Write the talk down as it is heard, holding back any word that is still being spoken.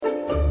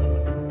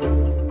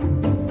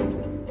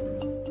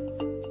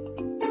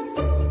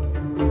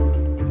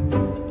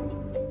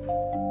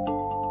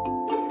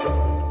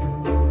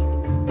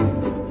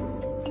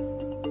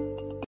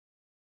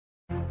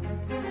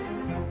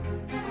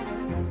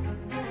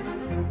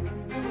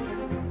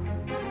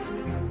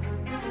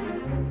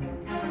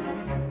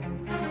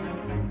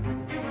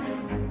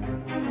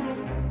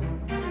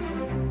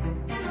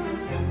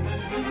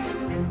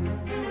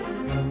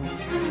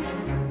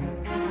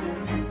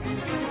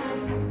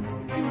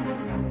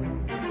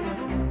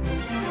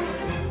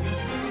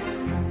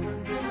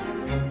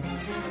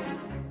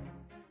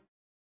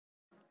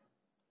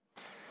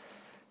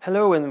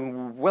Hello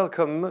and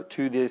welcome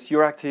to this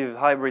Euractiv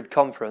hybrid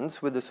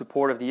conference with the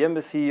support of the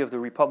Embassy of the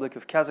Republic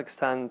of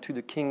Kazakhstan to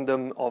the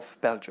Kingdom of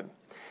Belgium.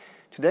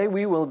 Today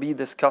we will be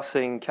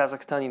discussing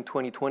Kazakhstan in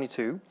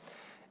 2022,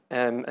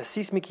 a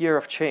seismic year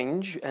of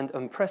change and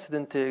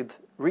unprecedented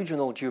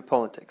regional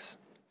geopolitics.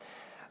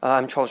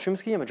 I'm Charles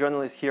Shumsky, I'm a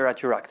journalist here at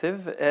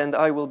Euractiv, and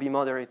I will be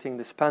moderating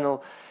this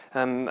panel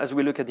as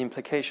we look at the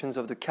implications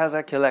of the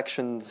Kazakh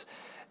elections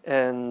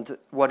and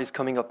what is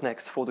coming up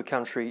next for the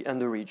country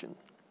and the region.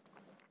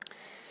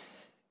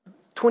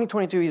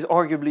 2022 is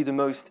arguably the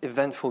most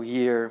eventful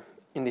year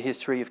in the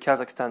history of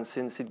Kazakhstan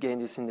since it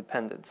gained its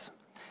independence.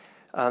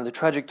 The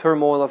tragic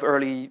turmoil of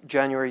early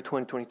January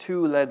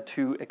 2022 led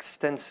to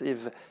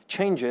extensive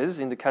changes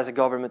in the Kazakh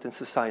government and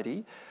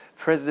society.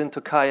 President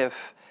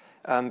Tokayev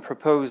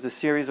proposed a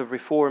series of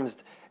reforms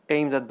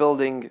aimed at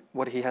building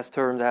what he has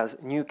termed as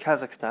New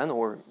Kazakhstan,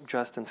 or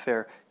Just and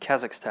Fair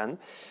Kazakhstan,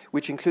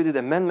 which included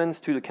amendments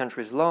to the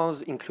country's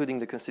laws, including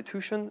the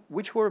constitution,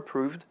 which were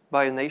approved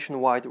by a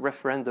nationwide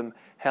referendum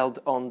held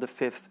on the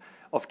 5th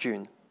of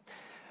June.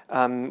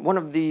 One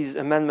of these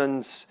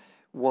amendments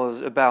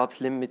was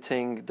about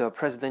limiting the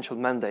presidential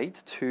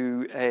mandate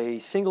to a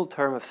single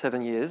term of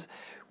 7 years,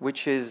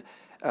 which is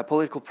a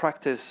political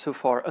practice so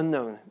far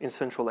unknown in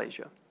Central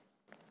Asia.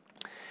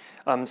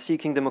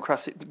 Seeking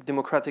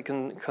democratic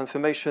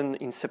confirmation,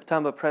 in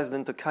September,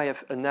 President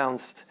Tokayev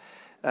announced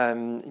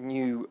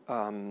new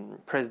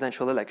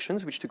presidential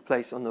elections, which took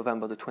place on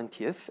November the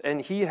 20th, and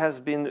he has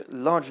been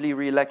largely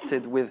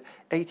re-elected with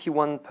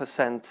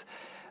 81%,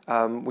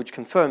 which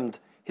confirmed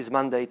his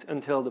mandate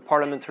until the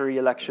parliamentary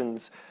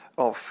elections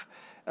of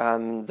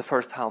the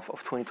first half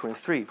of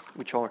 2023,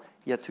 which are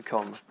yet to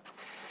come.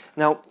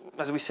 Now,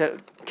 as we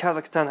said,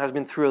 Kazakhstan has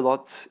been through a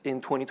lot in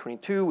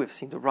 2022. We've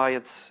seen the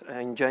riots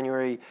in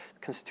January,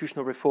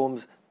 constitutional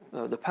reforms,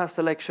 the past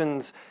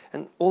elections,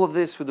 and all of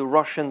this with the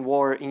Russian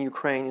war in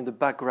Ukraine in the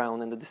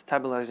background and the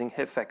destabilizing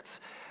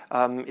effects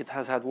it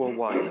has had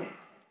worldwide.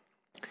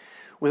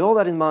 With all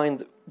that in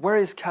mind, where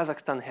is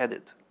Kazakhstan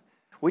headed?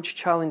 Which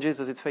challenges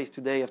does it face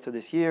today after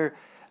this year?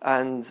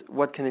 And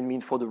what can it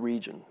mean for the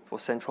region, for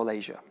Central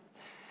Asia?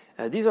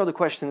 These are the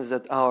questions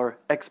that our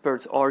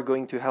experts are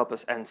going to help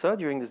us answer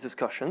during this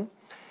discussion.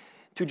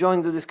 To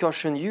join the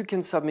discussion, you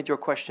can submit your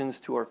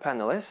questions to our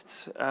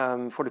panelists.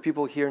 For the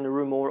people here in the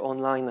room or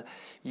online,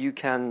 you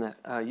can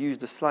use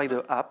the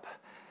Slido app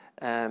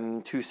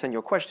to send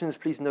your questions.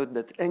 Please note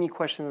that any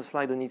question on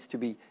Slido needs to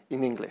be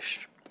in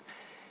English.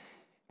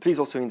 Please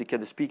also indicate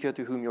the speaker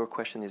to whom your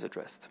question is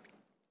addressed.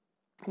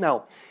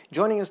 Now,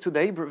 joining us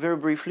today, very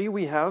briefly,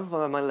 we have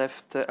on my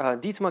left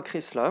Dietmar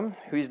Chrysler,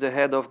 who is the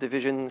head of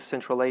Division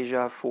Central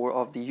Asia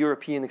of the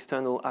European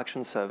External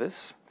Action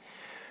Service.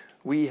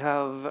 We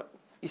have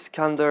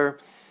Iskander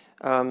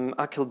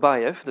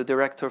Akilbayev, the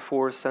director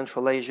for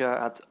Central Asia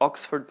at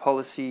Oxford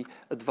Policy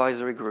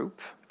Advisory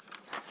Group.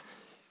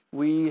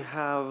 We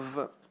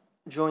have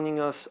joining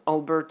us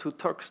Alberto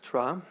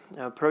Turkstra,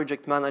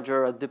 project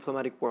manager at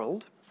Diplomatic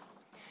World.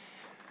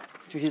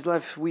 To his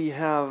left, we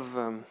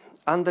have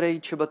Andrei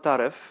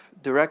Chebotarev,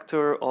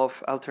 Director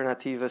of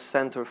Alternativa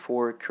Center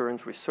for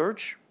Current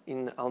Research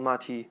in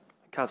Almaty,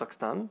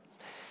 Kazakhstan.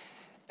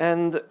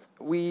 And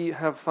we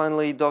have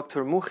finally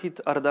Dr. Mukhit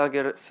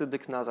Ardager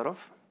Siddiq-Nazarov,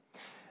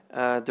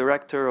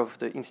 Director of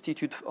the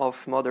Institute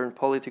of Modern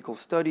Political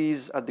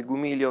Studies at the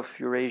Gumilyov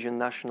Eurasian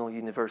National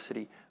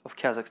University of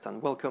Kazakhstan.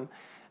 Welcome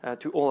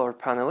to all our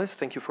panelists.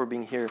 Thank you for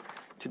being here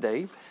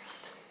today.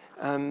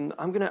 I'm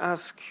going to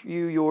ask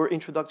you your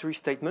introductory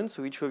statement.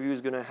 So each of you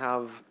is going to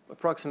have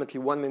approximately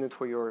 1 minute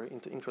for your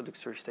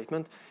introductory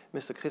statement.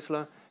 Mr.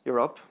 Chrysler, you're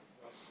up.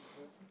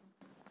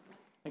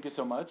 Thank you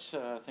so much.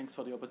 Thanks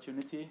for the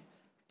opportunity.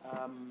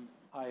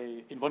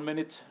 In 1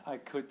 minute, I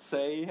could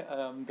say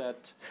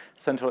that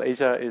Central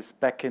Asia is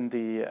back in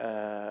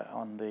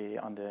on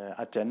the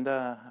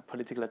agenda,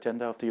 political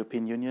agenda of the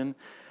European Union,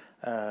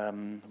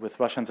 with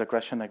Russia's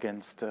aggression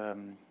against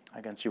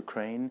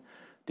Ukraine.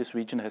 This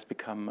region has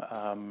become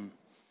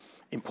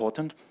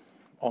important,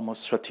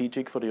 almost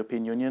strategic for the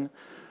European Union.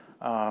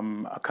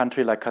 A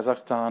country like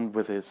Kazakhstan,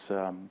 with its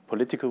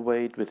political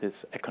weight, with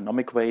its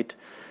economic weight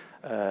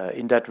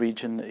in that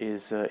region,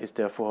 is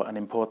therefore an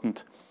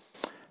important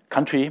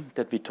country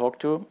that we talk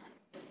to,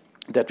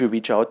 that we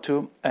reach out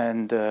to,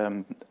 and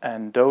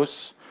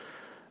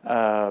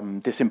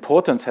this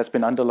importance has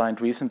been underlined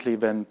recently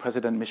when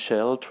President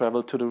Michel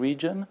traveled to the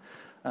region.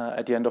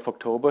 At the end of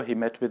October, he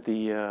met with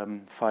the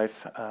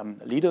 5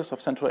 leaders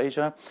of Central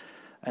Asia.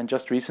 And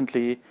just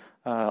recently,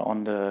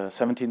 on the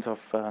 17th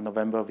of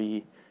November,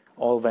 we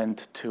all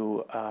went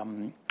to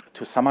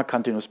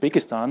Samarkand in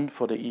Uzbekistan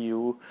for the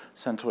EU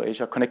Central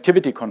Asia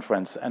Connectivity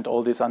Conference. And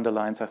all this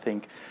underlines, I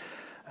think,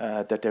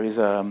 that there is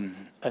an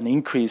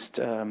increased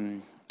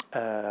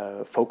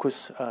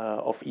focus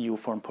of EU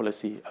foreign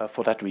policy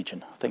for that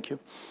region. Thank you.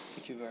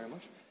 Thank you very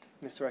much.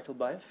 Mr.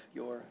 Akilbayev,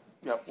 your...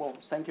 Yeah, well,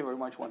 thank you very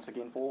much once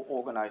again for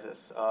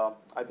organizers.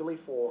 I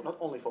believe not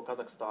only for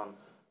Kazakhstan,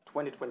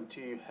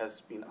 2022 has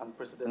been an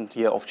unprecedented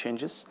year of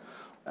changes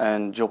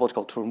and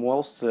geopolitical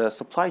turmoils. The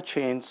supply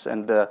chains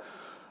and the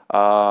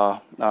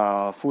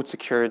food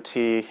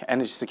security,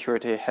 energy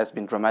security has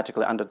been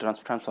dramatically under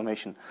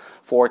transformation.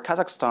 For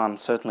Kazakhstan,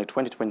 certainly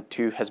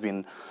 2022 has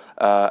been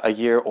a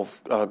year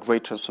of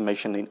great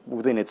transformation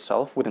within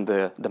itself, within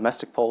the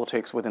domestic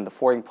politics, within the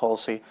foreign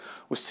policy.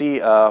 We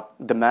see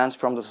demands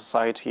from the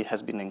society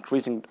has been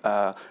increasing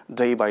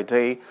day by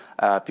day.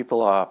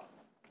 People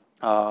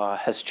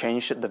has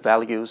changed the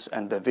values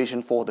and the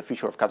vision for the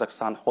future of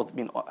Kazakhstan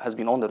has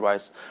been on the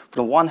rise.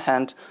 From one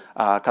hand,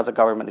 Kazakh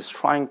government is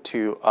trying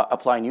to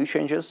apply new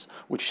changes,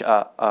 which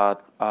on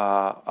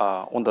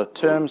the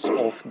terms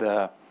of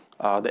the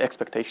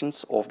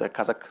expectations of the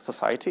Kazakh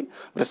society.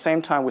 But at the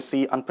same time, we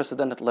see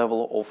unprecedented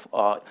level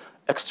of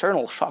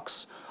external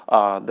shocks.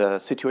 The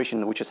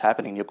situation which is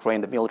happening in Ukraine,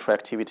 the military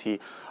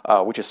activity,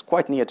 which is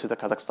quite near to the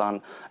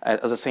Kazakhstan.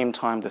 At the same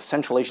time, the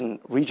Central Asian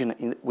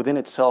region within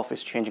itself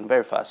is changing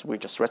very fast. We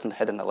just recently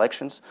had an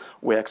elections.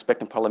 We're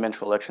expecting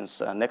parliamentary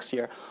elections next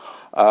year.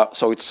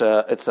 So it's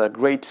a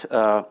great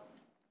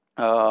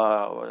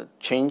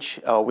change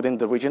within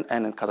the region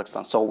and in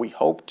Kazakhstan. So we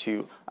hope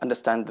to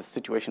understand the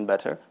situation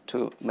better,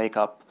 to make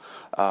up,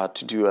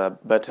 to do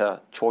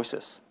better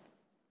choices.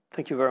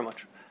 Thank you very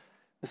much.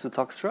 Mr.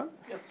 Tokstra?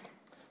 Yes.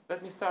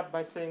 Let me start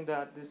by saying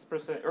that these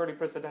early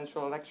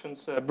presidential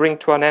elections bring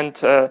to an end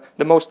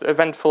the most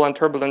eventful and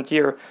turbulent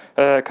year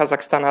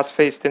Kazakhstan has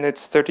faced in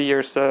its 30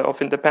 years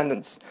of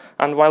independence.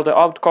 And while the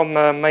outcome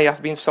may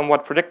have been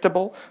somewhat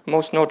predictable,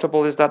 most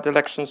notable is that the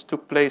elections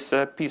took place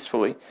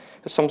peacefully,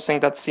 something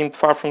that seemed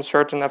far from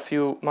certain a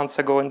few months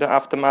ago in the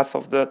aftermath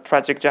of the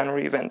tragic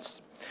January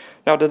events.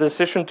 Now, the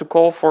decision to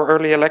call for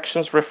early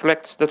elections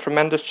reflects the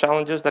tremendous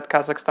challenges that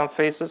Kazakhstan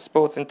faces,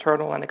 both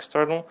internal and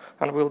external,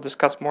 and we'll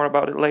discuss more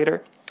about it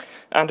later.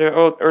 And the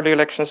early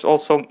elections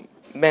also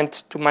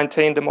meant to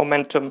maintain the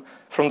momentum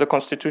from the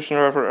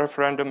constitutional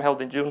referendum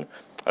held in June,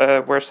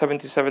 where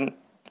 77%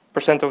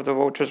 of the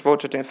voters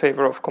voted in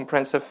favor of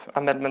comprehensive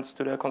amendments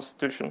to the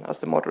constitution, as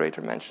the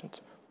moderator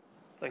mentioned.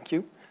 Thank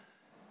you.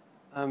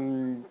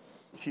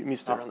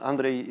 Mr.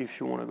 Andrei, if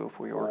you want to go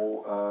for your...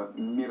 О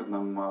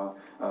мирном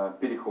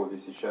переходе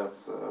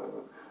сейчас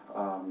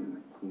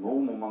к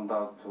новому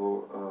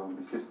мандату,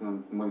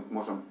 естественно, мы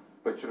можем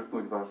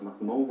подчеркнуть важных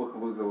новых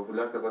вызовов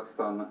для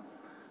Казахстана.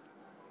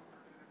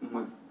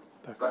 Мы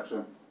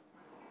также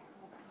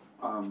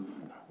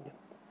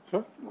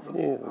можем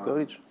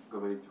говорить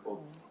о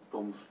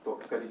том, что...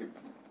 Коллеги,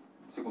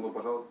 секунду,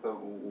 пожалуйста,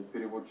 у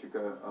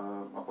переводчика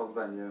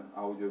опоздание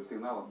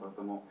аудиосигнала,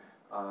 поэтому...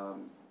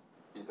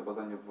 Есть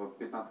опоздание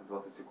в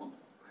 15-20 секунд.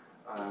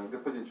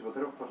 Господин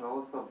Чеботарев,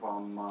 пожалуйста,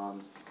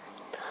 вам...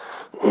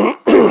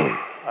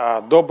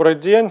 Добрый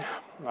день.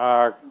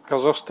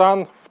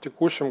 Казахстан в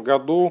текущем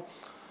году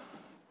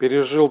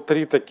пережил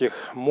 3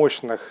 таких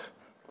мощных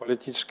в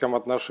политическом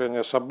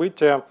отношении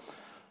события.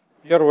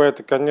 Первое,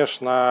 это,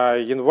 конечно,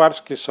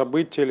 январские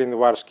события,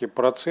 январские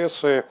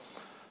процессы,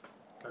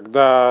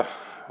 когда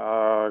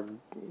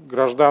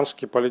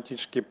гражданский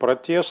политический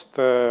протест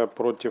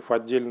против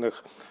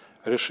отдельных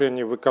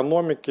решений в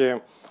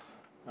экономике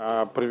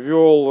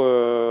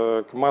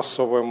привел к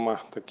массовым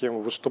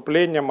таким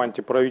выступлениям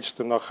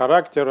антиправительственного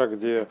характера,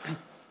 где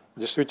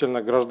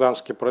действительно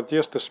гражданские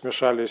протесты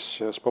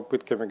смешались с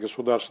попытками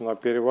государственного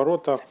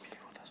переворота.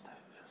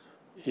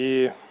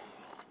 И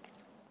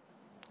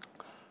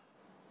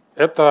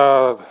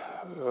это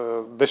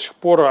до сих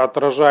пор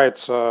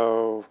отражается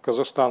в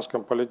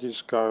казахстанском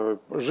политической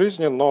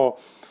жизни, но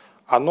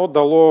оно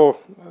дало,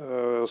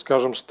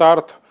 скажем,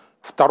 старт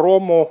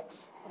второму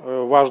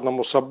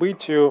важному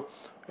событию.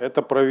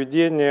 Это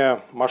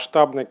проведение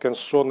масштабной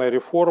конституционной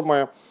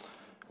реформы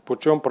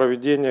путем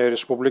проведения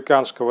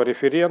республиканского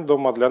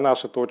референдума. Для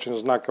нас это очень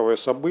знаковое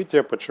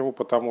событие. Почему?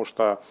 Потому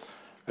что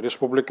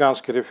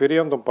республиканский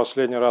референдум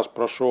последний раз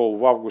прошел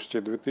в августе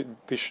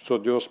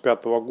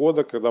 1995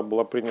 года, когда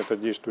была принята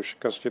действующая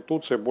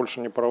конституция,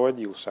 больше не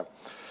проводился.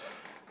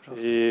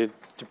 И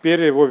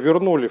теперь его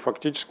вернули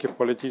фактически в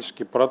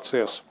политический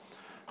процесс.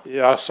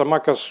 А сама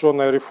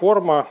конституционная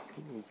реформа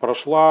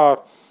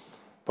прошла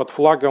под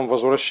флагом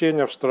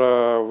возвращения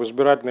в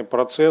избирательный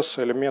процесс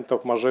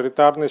элементов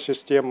мажоритарной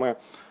системы,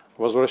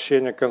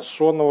 возвращения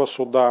Конституционного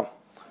суда.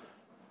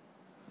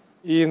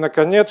 И,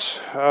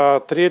 наконец,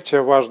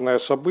 третье важное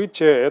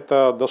событие –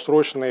 это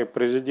досрочные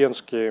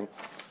президентские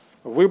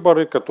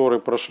выборы, которые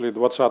прошли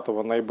 20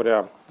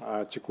 ноября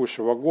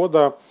текущего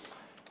года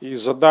и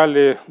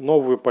задали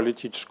новую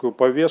политическую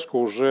повестку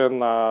уже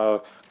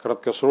на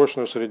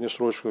краткосрочную,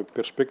 среднесрочную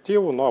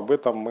перспективу, но об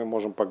этом мы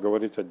можем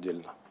поговорить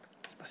отдельно.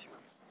 Спасибо.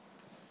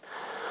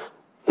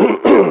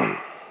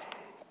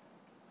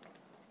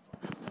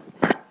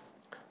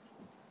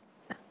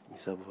 Не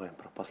забываем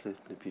про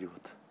последовательный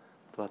перевод.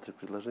 2-3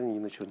 предложения,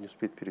 иначе он не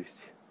успеет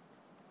перевести.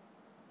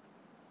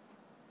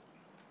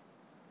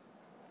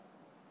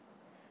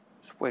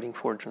 Just waiting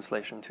for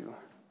translation to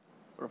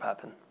sort of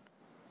happen.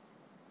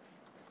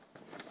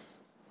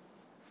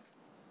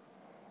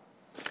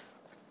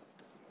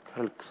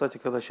 Кстати,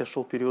 когда сейчас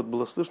шел перевод,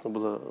 было слышно,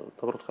 было,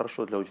 наоборот,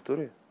 хорошо для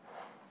аудитории.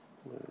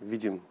 Мы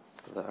видим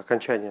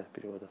окончание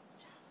перевода.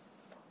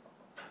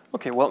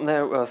 Okay, well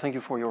now thank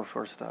you for your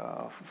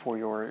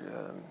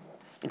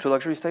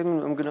introductory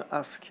statement. I'm going to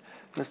ask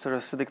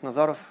Mr. Sadik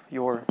Nazarov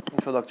your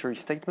introductory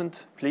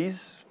statement,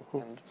 please.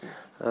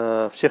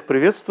 Всех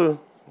приветствую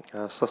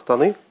с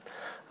Астаны.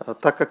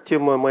 Так как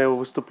тема моего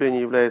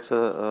выступления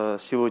является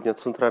сегодня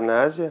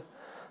Центральная Азия,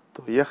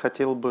 то я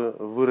хотел бы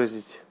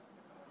выразить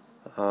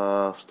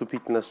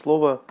вступительное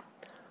слово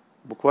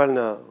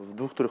буквально в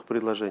 2-3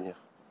 предложениях.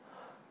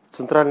 В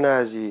Центральной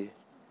Азии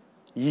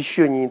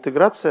еще не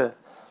интеграция,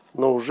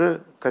 но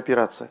уже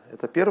кооперация.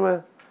 Это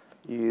первое.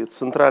 И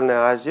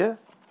Центральная Азия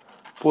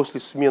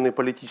после смены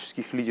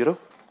политических лидеров,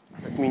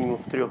 как минимум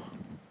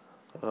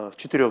в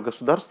 4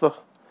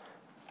 государствах,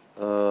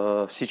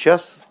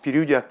 сейчас в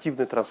периоде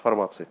активной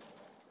трансформации.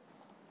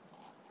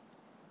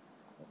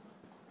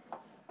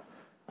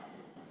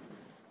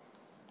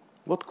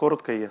 Вот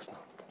коротко и ясно.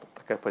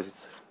 Такая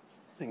позиция.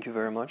 Thank you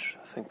very much.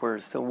 I think we're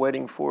still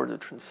waiting for the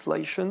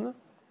translation.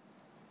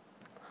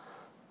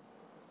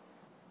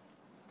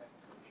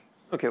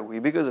 Okay,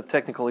 because of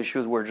technical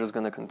issues, we're just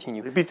going to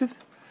continue. Repeat it.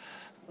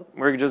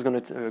 We're just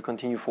going to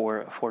continue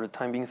for the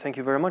time being. Thank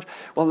you very much.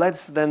 Well,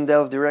 let's then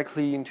delve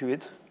directly into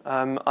it.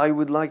 I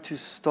would like to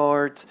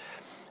start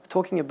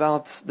talking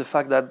about the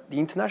fact that the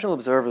international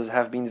observers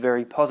have been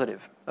very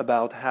positive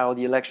about how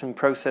the election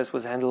process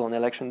was handled on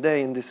election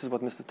day, and this is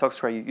what Mr.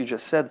 Tokstra, you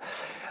just said,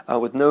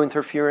 with no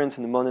interference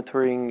in the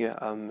monitoring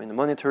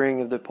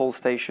of the poll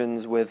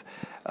stations, with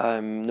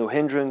no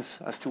hindrance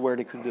as to where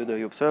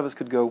the observers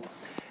could go.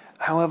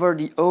 However,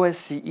 the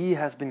OSCE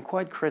has been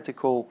quite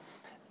critical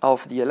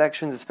of the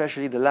elections,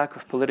 especially the lack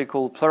of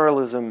political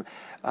pluralism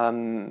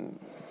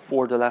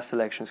for the last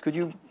elections. Could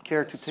you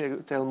care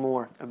to tell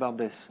more about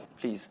this,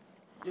 please?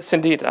 Yes,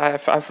 indeed.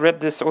 I've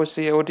read this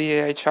OSCE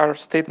ODIHR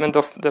statement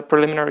of the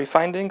preliminary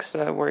findings,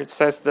 where it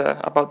says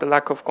about the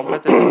lack of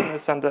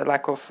competitiveness and the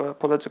lack of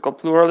political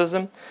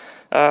pluralism.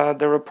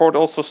 The report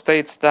also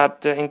states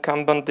that the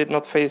incumbent did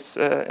not face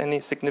any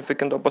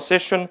significant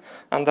opposition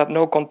and that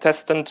no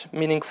contestant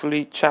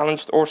meaningfully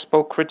challenged or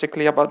spoke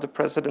critically about the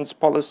president's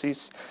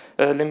policies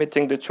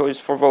limiting the choice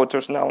for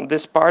voters. Now, on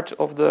this part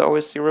of the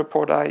OSCE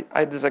report,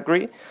 I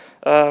disagree.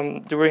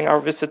 During our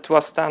visit to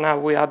Astana,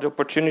 we had the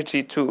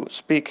opportunity to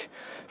speak,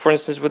 for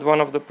instance, with one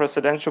of the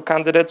presidential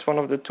candidates, one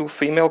of the 2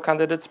 female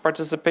candidates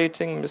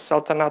participating, Ms.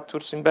 Saltanat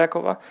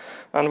Tursinbekova.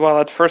 And while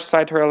at first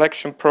sight her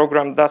election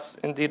program does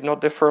indeed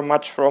not differ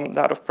much from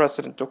that of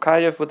President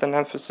Tokayev, with an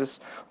emphasis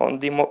on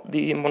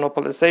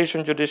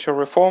demonopolization, judicial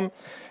reform,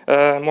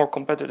 more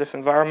competitive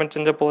environment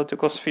in the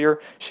political sphere,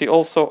 she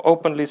also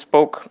openly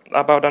spoke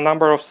about a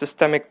number of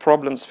systemic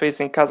problems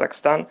facing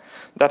Kazakhstan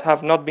that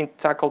have not been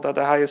tackled at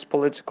the highest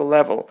political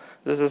level.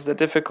 This is the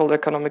difficult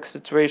economic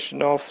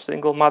situation of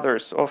single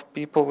mothers, of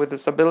people with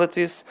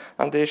disabilities,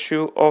 and the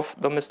issue of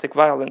domestic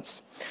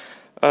violence.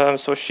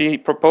 So she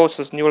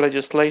proposes new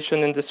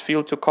legislation in this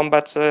field to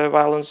combat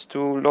violence,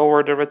 to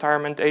lower the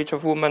retirement age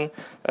of women,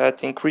 to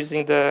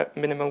increasing the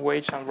minimum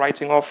wage and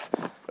writing off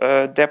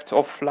debt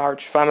of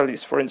large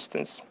families, for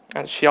instance.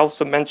 And she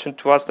also mentioned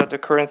to us that the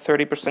current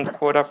 30%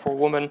 quota for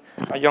women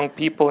and young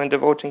people in the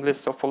voting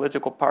lists of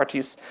political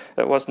parties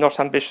was not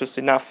ambitious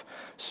enough.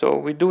 So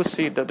we do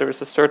see that there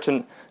is a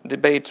certain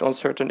debate on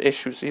certain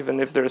issues, even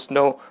if there is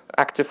no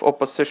active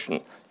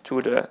opposition to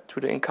the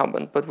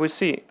incumbent. But we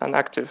see an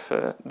active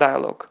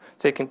dialogue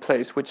taking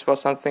place, which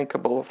was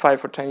unthinkable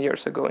 5 or 10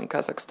 years ago in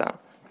Kazakhstan.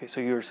 Okay, so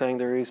you're saying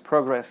there is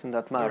progress in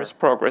that matter? There is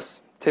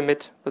progress.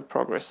 Timid, but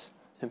progress.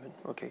 Timid,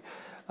 okay.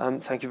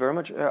 Thank you very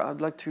much.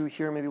 I'd like to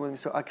hear maybe what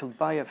Mr.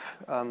 Akilbayev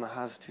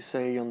has to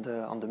say on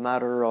the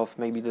matter of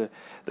maybe the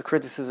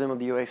criticism of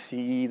the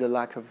OSCE, the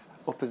lack of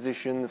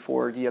opposition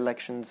for the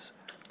elections.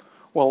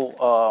 Well,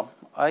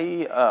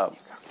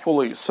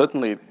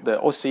 certainly the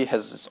OSCE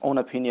has its own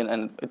opinion,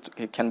 and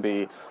it can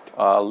be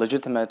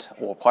legitimate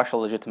or partial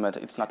legitimate.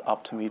 It's not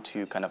up to me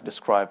to kind of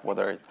describe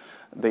whether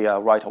they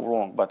are right or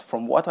wrong. But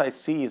from what I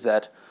see is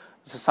that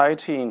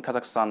society in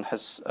Kazakhstan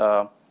has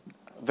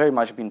very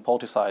much been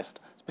politicized,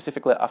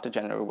 specifically after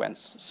January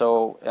events.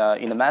 So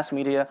in the mass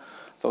media,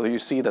 so you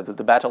see that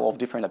the battle of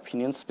different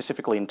opinions,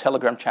 specifically in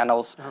Telegram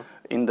channels,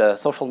 in the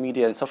social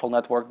media and social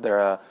network, there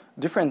are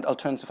different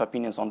alternative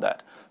opinions on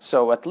that.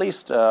 So at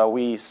least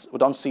we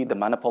don't see the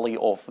monopoly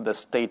of the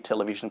state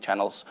television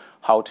channels,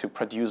 how to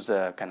produce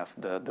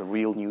the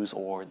real news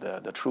or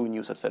the true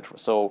news, etc.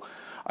 So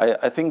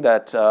I think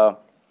that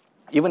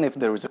even if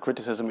there is a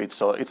criticism,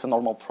 it's a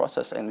normal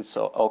process, and it's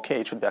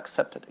okay. It should be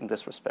accepted in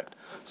this respect.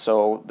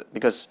 So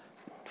because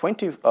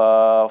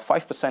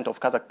 25% of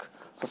Kazakh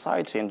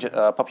society and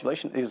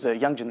population is a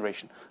young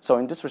generation. So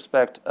in this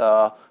respect,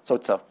 so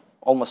it's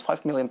almost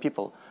 5 million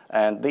people,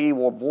 and they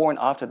were born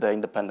after the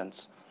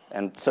independence.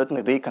 And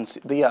certainly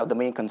they are the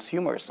main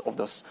consumers of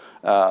this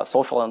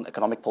social and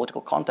economic political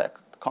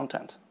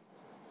content.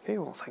 Okay,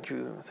 well, thank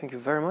you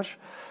very much.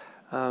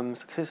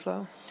 Mr.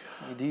 Krisla,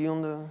 idea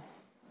on the...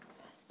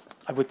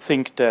 I would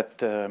think that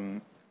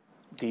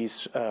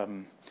these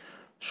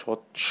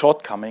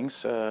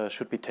shortcomings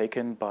should be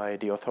taken by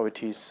the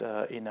authorities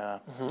in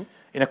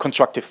a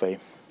constructive way.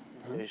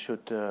 They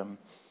should.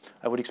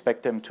 I would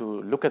expect them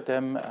to look at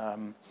them.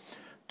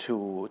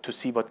 To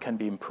see what can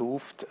be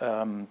improved,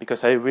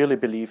 because I really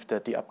believe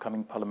that the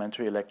upcoming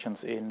parliamentary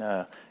elections in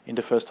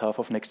the first half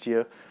of next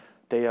year,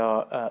 they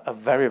are a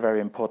very, very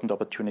important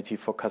opportunity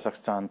for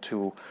Kazakhstan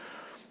to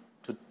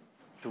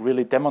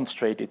really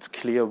demonstrate its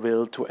clear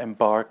will to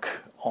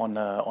embark on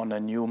a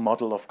new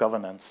model of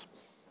governance.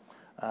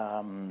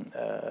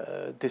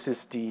 This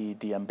is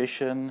the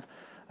ambition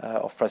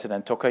of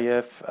President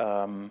Tokayev.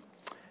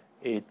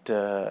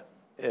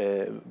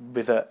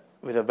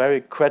 With a very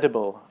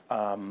credible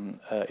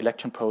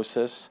election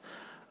process,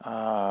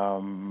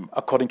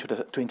 according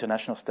to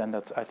international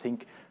standards, I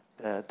think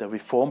the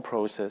reform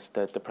process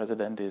that the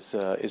president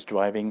is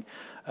driving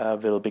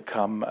will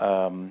become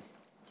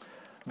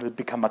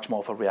much more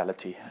of a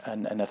reality,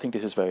 and I think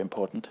this is very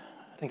important.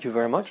 Thank you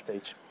very much.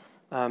 Stage.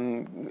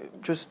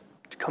 Just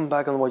to come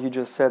back on what you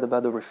just said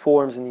about the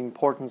reforms and the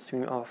importance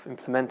of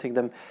implementing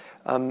them,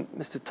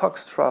 Mr.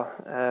 Tokstra,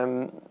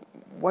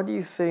 what do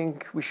you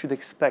think we should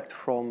expect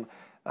from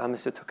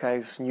Mr.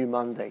 Tokayev's new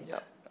mandate? Yeah.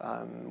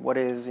 What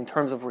is, in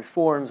terms of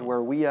reforms, where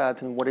are we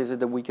at, and what is it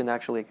that we can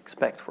actually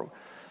expect from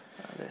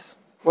this?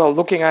 Well,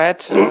 looking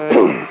at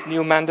his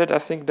new mandate, I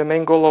think the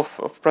main goal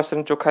of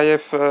President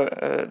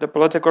Tokayev, the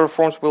political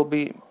reforms will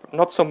be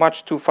not so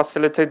much to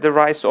facilitate the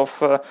rise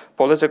of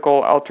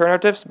political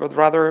alternatives, but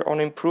rather on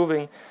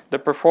improving the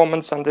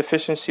performance and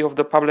efficiency of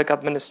the public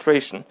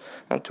administration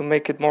and to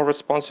make it more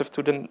responsive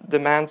to the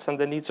demands and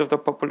the needs of the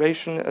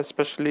population,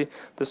 especially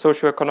the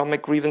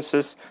socio-economic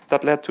grievances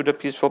that led to the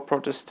peaceful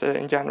protest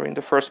in January in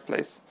the first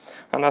place.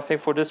 And I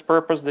think for this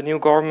purpose, the new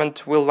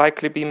government will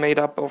likely be made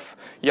up of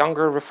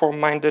younger,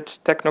 reform-minded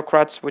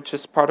technocrats, which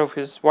is part of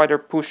his wider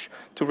push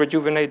to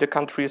rejuvenate the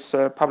country's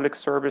public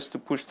service to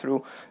push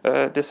through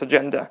this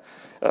agenda.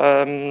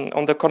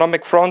 On the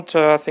economic front,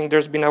 I think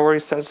there's been a very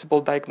sensible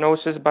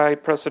diagnosis by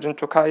President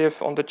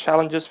Tokayev on the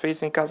challenges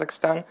facing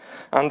Kazakhstan,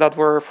 and that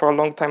were for a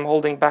long time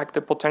holding back the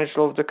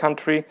potential of the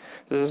country.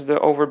 This is the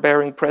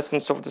overbearing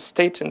presence of the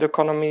state in the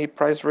economy,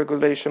 price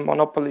regulation,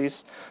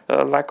 monopolies,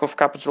 lack of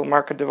capital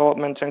market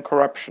development, and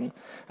corruption.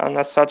 And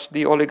as such,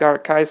 the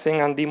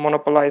oligarchizing and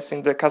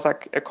demonopolizing the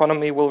Kazakh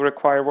economy will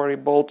require very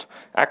bold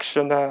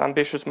action,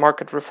 ambitious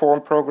market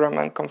reform program,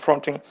 and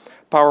confronting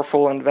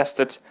powerful and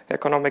vested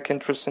economic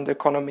interests in the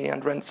economy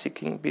and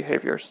rent-seeking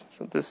behaviors.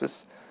 So this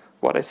is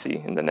what I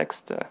see in the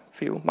next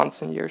few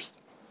months and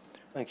years.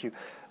 Thank you.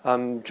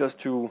 Just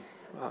to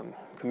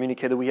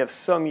communicate that we have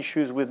some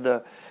issues with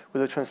the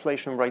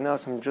translation right now,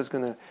 so I'm just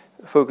going to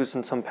focus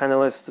on some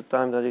panelists at the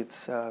time that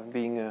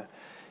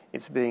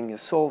it's being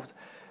solved.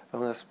 У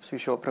нас все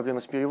еще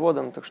проблемы с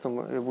переводом, так что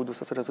я буду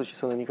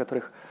сосредоточиться на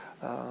некоторых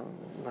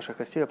наших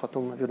гостей, а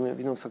потом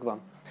вернуться к вам.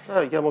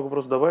 Я могу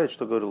просто добавить,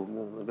 что говорил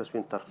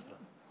господин Таркстра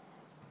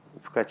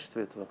в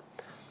качестве этого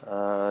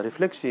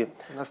рефлексии.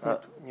 У нас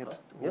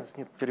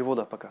нет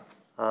перевода пока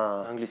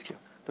на английский.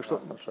 Так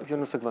что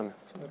вернуться к вам.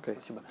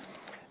 Спасибо.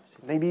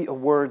 Maybe a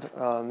word,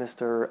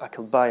 Mr.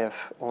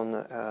 Akilbayev,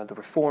 on the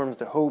reforms,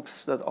 the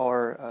hopes that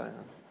are.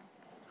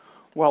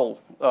 Well,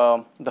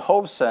 the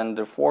hopes and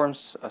the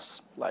reforms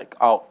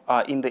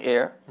are in the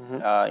air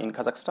in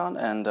Kazakhstan,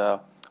 and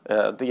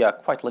they are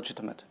quite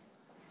legitimate.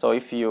 So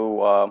if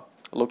you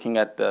looking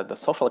at the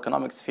social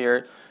economic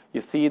sphere,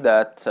 you see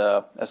that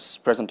as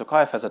President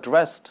Tokayev has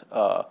addressed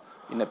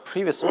in a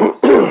previous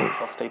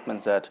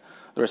statement, that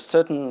there is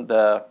certain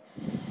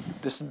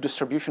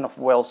distribution of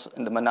wealth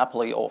in the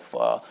monopoly of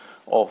a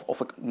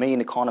main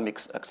economic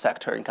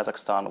sector in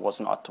Kazakhstan was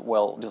not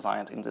well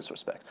designed in this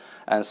respect.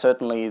 And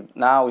certainly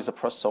now is a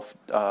process of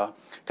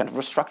kind of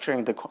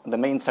restructuring the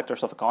main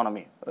sectors of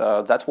economy.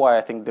 That's why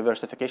I think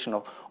diversification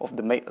of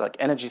the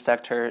energy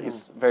sector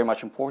is very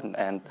much important.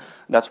 And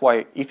that's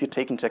why if you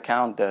take into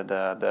account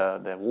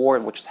the war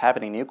which is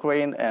happening in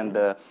Ukraine and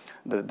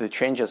the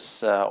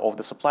changes of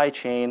the supply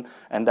chain,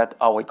 and that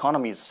our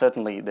economy is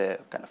certainly the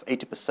kind of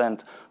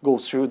 80%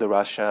 goes through the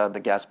Russia, the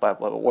gas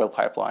oil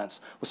pipelines.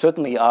 We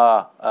certainly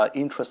are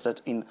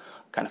interested in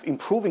kind of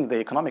improving the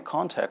economic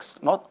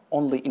context, not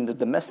only in the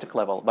domestic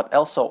level, but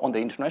also on the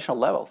international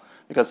level,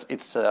 because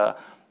it's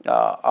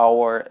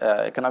our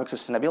economic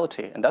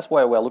sustainability. And that's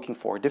why we're looking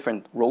for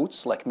different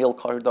routes, like Milk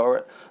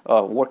Corridor,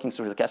 working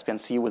through the Caspian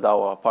Sea with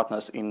our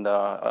partners in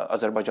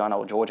Azerbaijan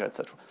or Georgia,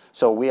 etc.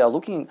 So we are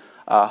looking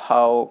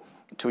how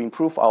to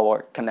improve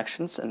our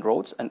connections and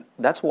roads, and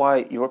that's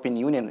why European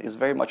Union is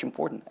very much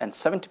important. And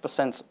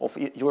 70% of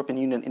European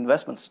Union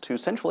investments to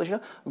Central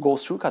Asia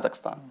goes through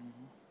Kazakhstan.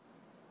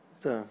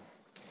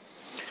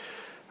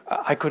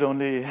 I could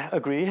only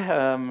agree.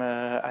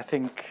 I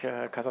think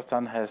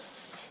Kazakhstan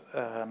has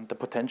the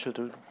potential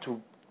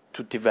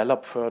to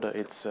develop further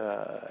its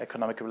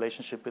economic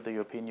relationship with the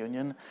European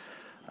Union.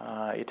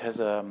 It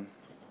has a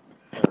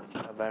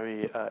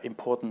very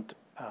important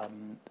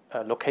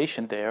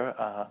location there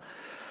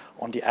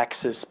on the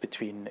axis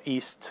between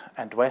East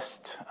and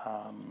West,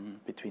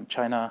 between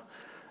China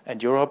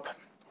and Europe.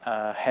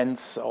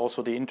 Hence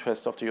also the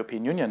interest of the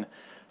European Union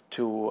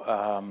to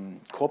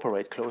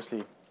cooperate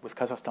closely with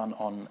Kazakhstan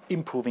on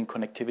improving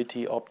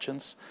connectivity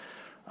options.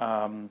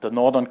 The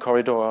northern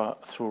corridor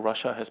through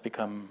Russia has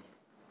become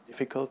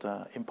difficult,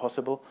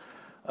 impossible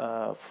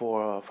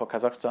for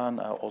Kazakhstan,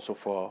 also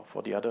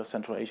for the other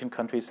Central Asian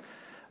countries.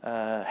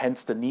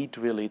 Hence the need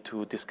really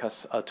to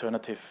discuss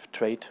alternative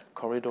trade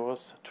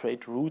corridors,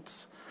 trade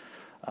routes.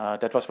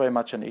 That was very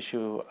much an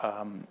issue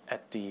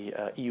at the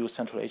EU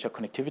Central Asia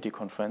Connectivity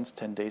Conference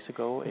 10 days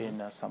ago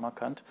in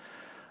Samarkand.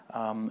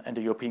 And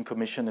the European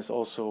Commission is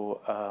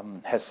also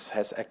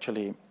has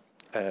actually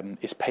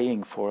is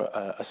paying for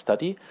a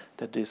study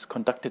that is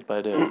conducted by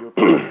the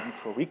European Bank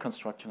for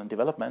Reconstruction and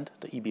Development,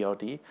 the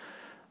EBRD,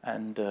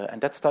 and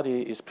that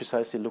study is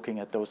precisely looking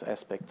at those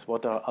aspects.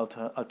 What are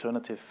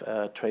alternative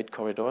trade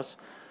corridors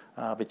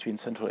between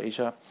Central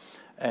Asia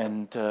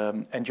and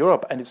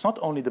Europe? And it's not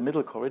only the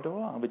middle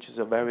corridor, which is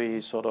a very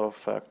sort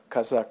of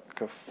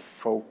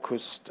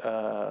Kazakh-focused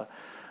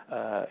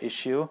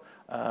issue.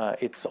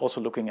 It's also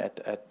looking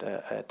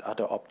at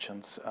other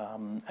options,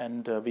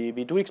 and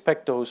we do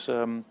expect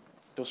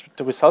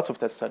the results of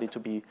that study to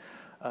be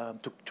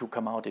to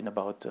come out in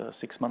about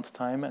 6 months'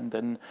 time, and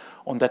then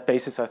on that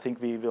basis, I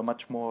think we were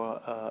much more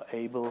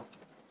able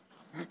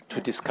to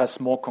discuss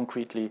more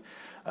concretely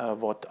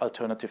what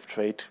alternative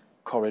trade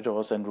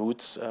corridors and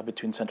routes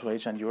between Central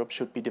Asia and Europe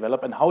should be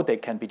developed and how they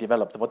can be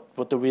developed,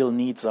 what the real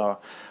needs are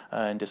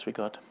in this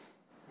regard.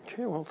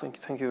 Okay, well,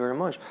 thank you very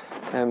much.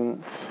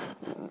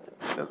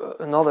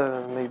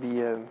 Another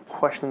maybe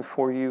question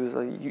for you is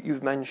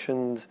you've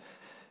mentioned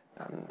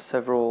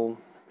several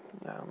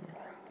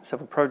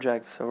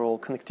projects, several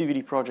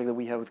connectivity projects that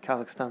we have with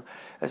Kazakhstan.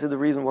 Is it the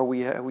reason why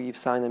we've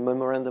signed a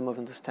memorandum of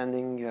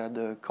understanding,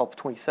 the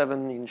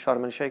COP27 in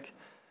Sharm el-Sheikh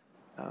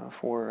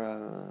for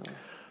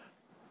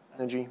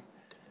energy?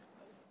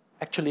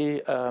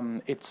 Actually,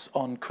 it's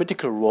on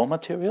critical raw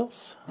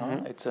materials.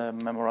 It's a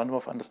memorandum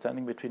of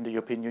understanding between the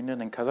European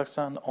Union and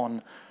Kazakhstan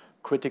on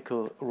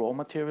critical raw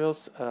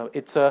materials.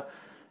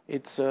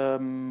 It's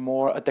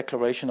more a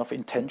declaration of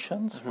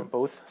intentions from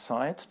both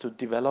sides to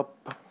develop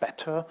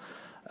better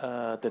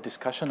the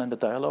discussion and the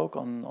dialogue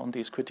on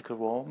these critical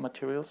raw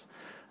materials.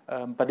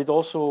 But it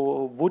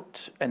also would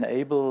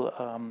enable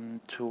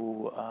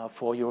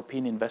for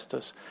European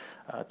investors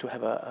to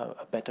have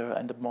a better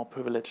and a more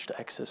privileged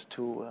access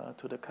to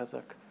the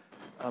Kazakh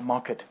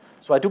market.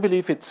 So I do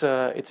believe it's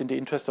in the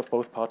interest of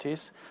both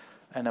parties,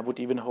 and I would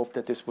even hope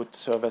that this would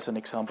serve as an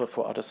example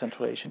for other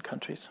Central Asian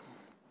countries.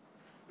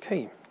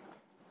 Okay,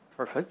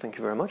 perfect. Thank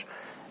you very much.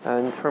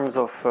 And in terms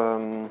of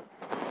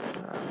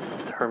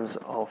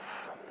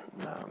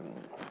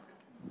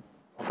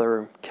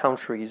other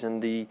countries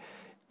and the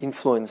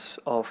influence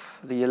of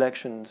the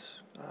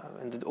elections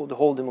and the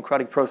whole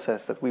democratic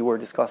process that we were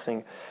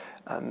discussing,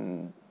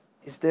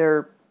 is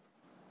there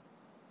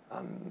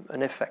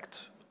an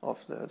effect of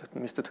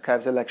Mr.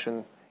 Tokayev's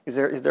election? Is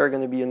there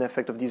going to be an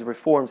effect of these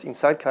reforms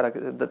inside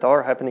that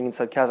are happening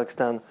inside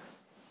Kazakhstan,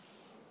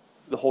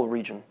 the whole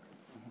region?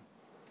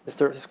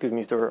 Mr.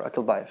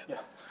 Akilbayev. Yeah.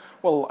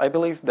 Well, I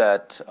believe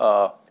that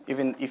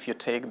even if you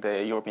take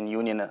the European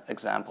Union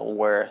example,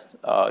 where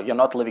you're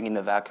not living in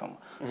a vacuum,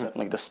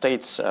 certainly the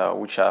states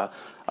which are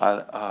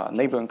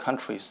neighboring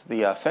countries,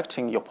 they are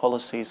affecting your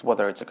policies,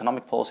 whether it's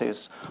economic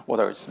policies,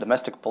 whether it's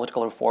domestic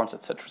political reforms,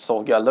 etc.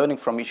 So you are learning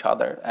from each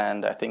other,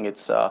 and I think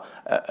it's a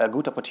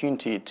good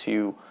opportunity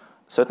to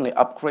certainly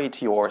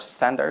upgrade your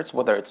standards,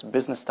 whether it's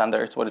business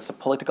standards, whether it's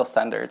political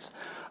standards,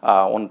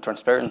 on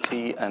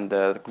transparency and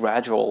the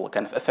gradual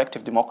kind of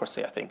effective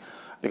democracy, I think,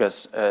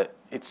 because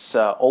it's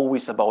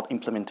always about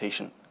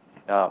implementation.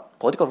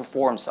 Political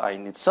reforms are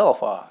in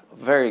itself are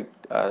very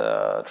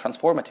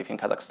transformative in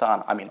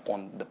Kazakhstan. I mean,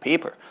 on the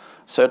paper,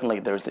 certainly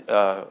there's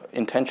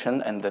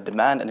intention and the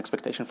demand and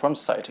expectation from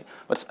society,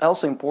 but it's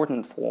also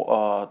important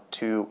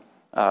to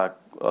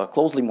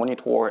closely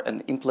monitor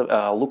and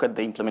look at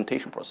the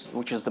implementation process,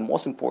 which is the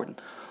most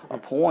important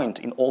point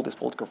in all these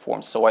political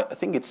reforms. So I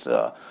think it's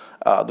there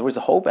is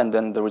a hope, and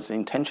then there is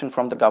intention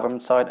from the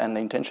government side and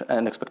the intention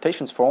and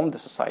expectations from the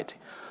society,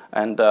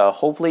 and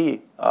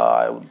hopefully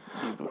I would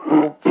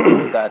hope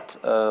that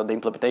the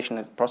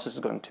implementation process is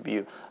going to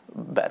be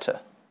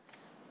better.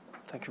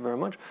 Thank you very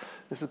much,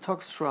 Mr.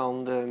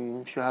 Tokstrand.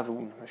 If you have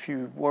a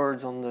few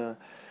words on the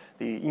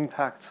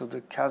impacts of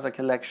the Kazakh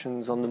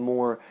elections on the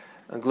more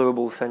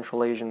global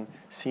Central Asian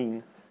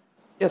scene.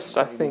 Yes,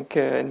 I think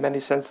in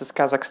many senses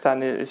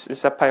Kazakhstan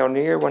is a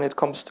pioneer when it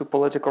comes to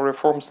political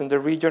reforms in the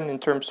region in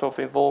terms of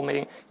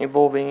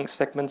involving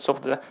segments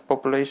of the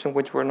population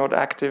which were not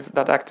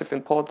that active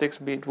in politics,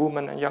 be it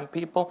women and young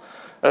people,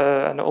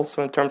 and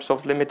also in terms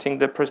of limiting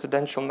the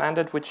presidential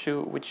mandate, which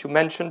you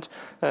mentioned.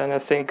 And I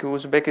think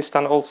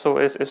Uzbekistan also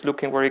is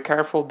looking very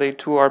careful. They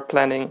too are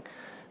planning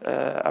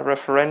a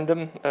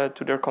referendum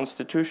to their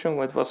constitution,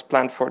 which was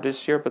planned for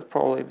this year, but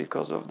probably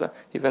because of the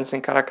events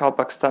in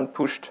Karakalpakstan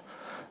pushed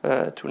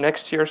to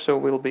next year. So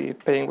we'll be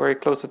paying very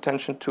close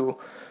attention to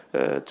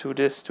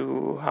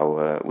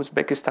how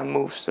Uzbekistan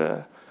moves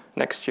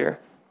next year.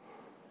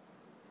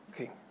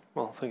 Okay,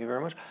 well, thank you very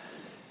much.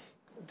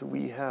 Do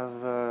we have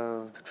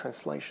the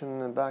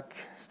translation back?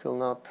 Still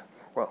not?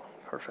 Well,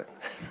 perfect.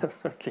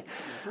 Okay.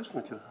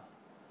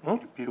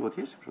 Перевод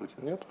есть уже у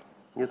тебя? Нет.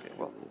 Нет?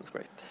 Well, that's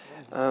great.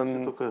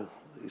 Только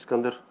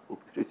Искандер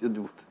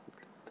идут.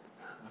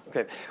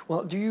 Okay.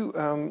 Well, do you?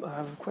 I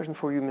have a question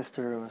for you,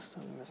 Mr.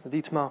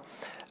 Dietmar.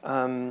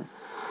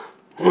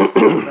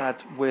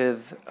 That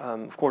with,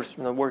 of course,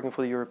 working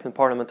for the European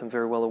Parliament, I'm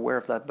very well aware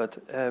of that. But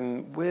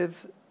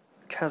with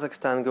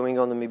Kazakhstan going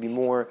on a maybe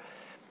more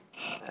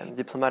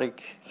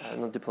democratic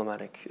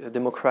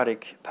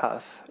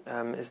path,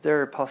 is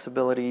there a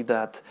possibility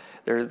that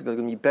there's going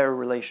to be better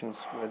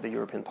relations with the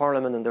European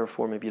Parliament and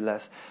therefore maybe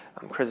less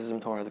criticism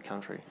toward the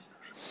country?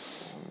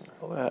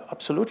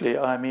 Absolutely.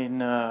 I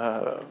mean,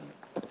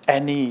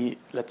 any,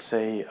 let's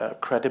say,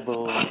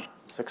 credible,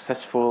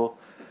 successful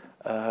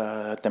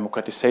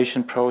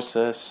democratization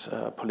process,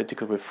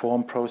 political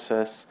reform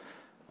process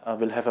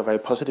will have a very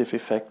positive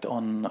effect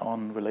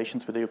on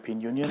relations with the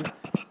European Union.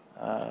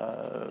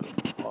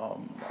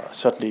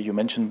 Certainly, you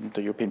mentioned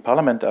the European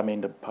Parliament. I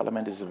mean, the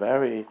Parliament is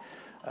very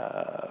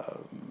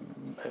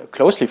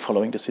closely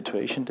following the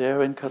situation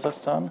there in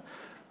Kazakhstan.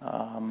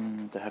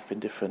 There have been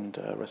different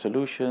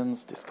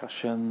resolutions,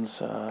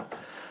 discussions,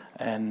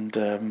 and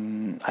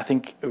I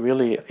think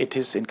really it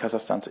is in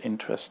Kazakhstan's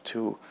interest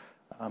to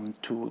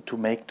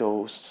make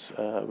those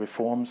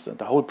reforms and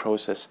the whole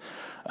process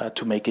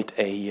to make it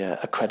a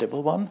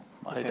credible one.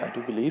 Okay. I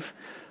do believe,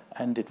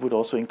 and it would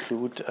also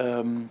include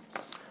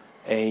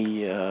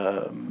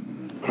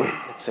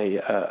let's say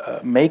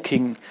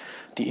making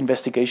the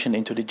investigation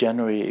into the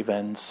January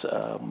events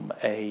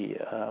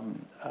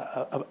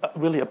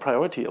really a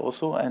priority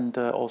also, and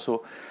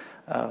also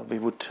we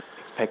would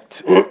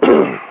expect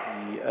the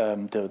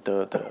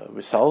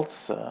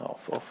results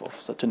of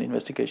such an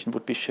investigation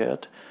would be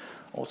shared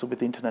also with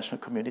the international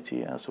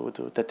community, so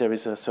that there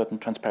is a certain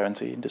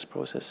transparency in this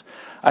process.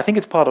 I think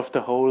it's part of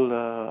the whole.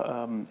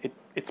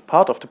 It's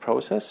part of the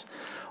process,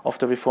 of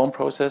the reform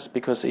process,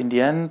 because in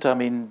the end, I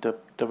mean,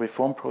 the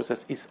reform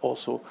process is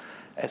also,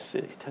 as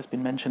it has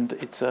been mentioned,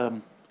 it's a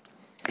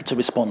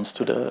response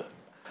to the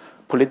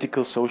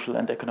political, social,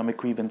 and economic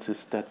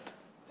grievances that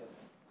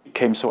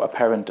became so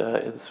apparent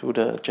through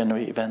the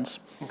January events.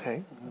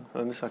 Okay,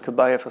 Mr.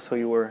 Akabayev, I saw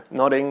you were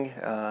nodding.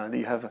 Do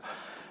you have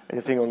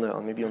anything on the?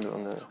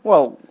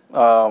 Well,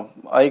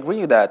 I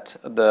agree that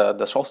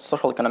the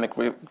social economic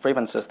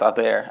grievances are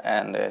there,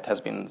 and it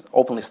has been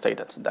openly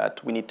stated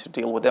that we need to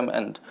deal with them,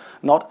 and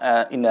not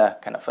in a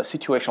kind of a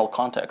situational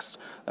context.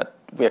 That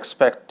we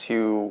expect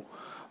to,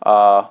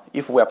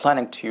 if we are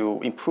planning to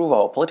improve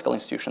our political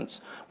institutions,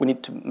 we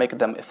need to make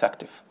them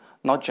effective,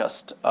 not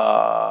just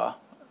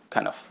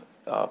kind of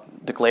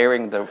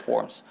declaring the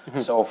reforms.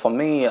 Mm-hmm. So for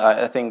me,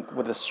 I think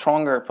with a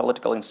stronger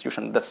political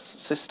institution, the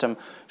system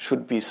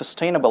should be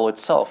sustainable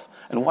itself.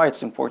 And why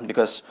it's important,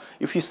 because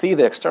if you see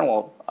the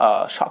external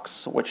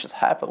shocks which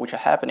are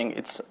happening,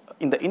 it's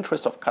in the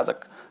interest of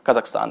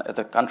Kazakhstan as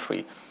a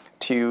country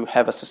to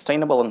have a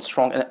sustainable and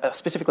strong, and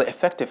specifically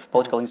effective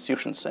political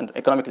institutions and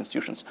economic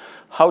institutions.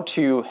 How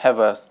to have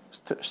a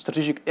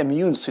strategic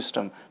immune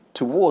system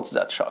towards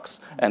that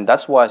shocks. And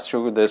that's why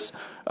through this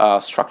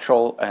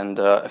structural and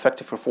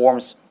effective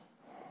reforms,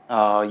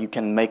 you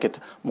can make it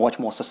much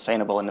more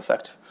sustainable and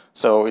effective.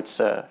 So it's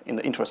in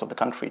the interest of the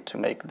country to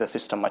make the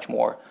system much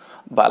more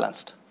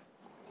balanced.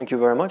 Thank you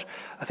very much.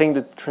 I think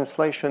the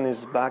translation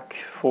is back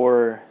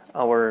for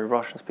our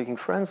Russian-speaking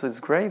friends, so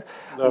it's great.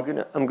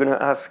 Yeah. I'm gonna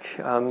ask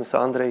Mr.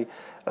 Andrei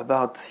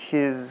about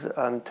his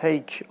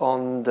take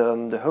on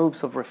the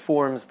hopes of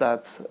reforms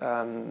that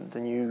the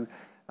new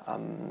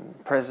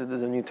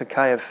president, the new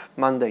Tokayev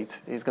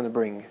mandate is going to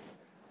bring.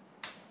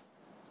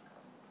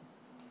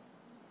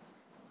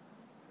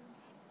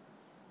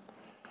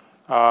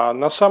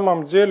 На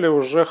самом деле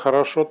уже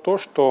хорошо то,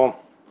 что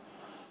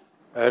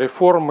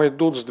реформы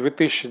идут с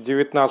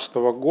 2019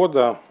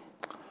 года.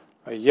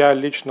 Я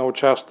лично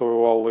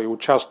участвовал и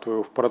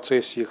участвую в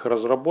процессе их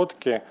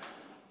разработки.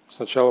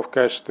 Сначала в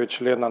качестве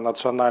члена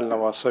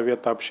Национального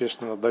совета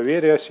общественного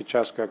доверия,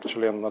 сейчас как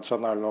член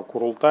Национального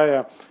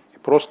Курултая.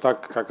 Просто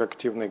так, как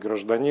активный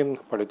гражданин,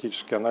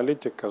 политический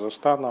аналитик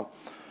Казахстана.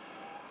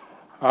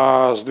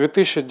 С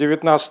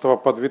 2019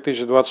 по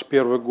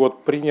 2021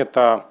 год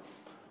принято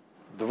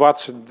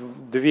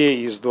 22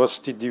 из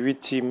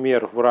 29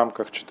 мер в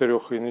рамках 4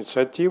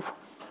 инициатив.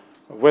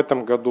 В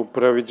этом году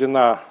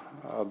проведена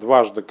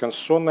дважды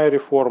конституционная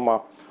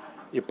реформа,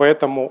 и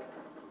поэтому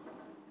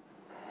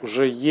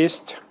уже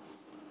есть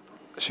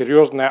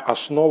серьезная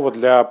основа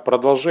для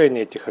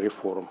продолжения этих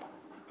реформ.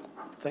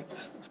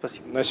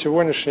 Спасибо. На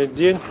сегодняшний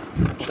день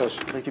сейчас.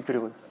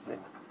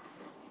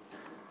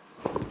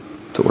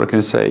 So what I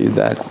can say is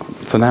that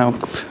for now,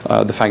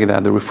 the fact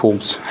that the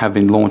reforms have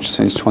been launched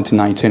since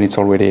 2019, it's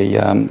already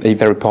a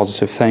very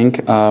positive thing.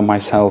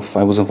 Myself,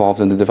 I was involved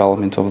in the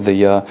development of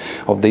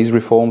these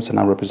reforms, and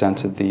I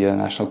represented the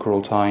National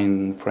Kurultai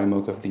in the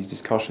framework of these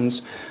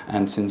discussions.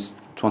 And since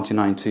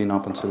 2019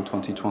 up until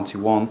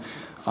 2021,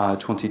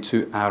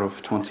 22 out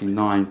of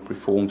 29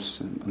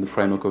 reforms in the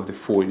framework of the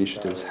 4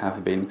 initiatives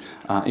have been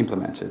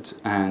implemented.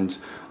 And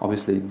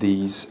obviously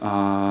this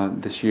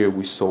year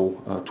we saw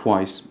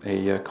twice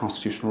a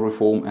constitutional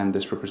reform, and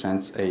this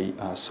represents a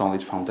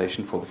solid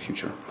foundation for the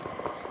future.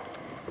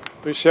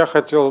 То есть я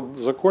хотел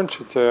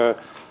закончить,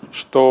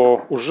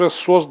 что уже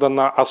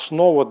создана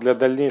основа для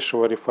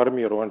дальнейшего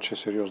реформирования, очень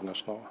серьезная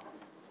основа.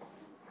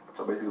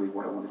 So basically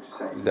what I wanted to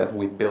say is that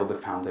we build the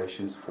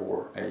foundations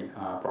for a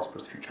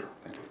prosperous future.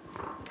 Thank you.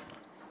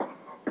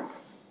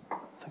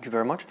 Thank you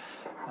very much.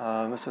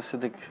 Mr.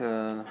 Siddiq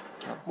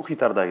Muhit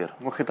Ardager.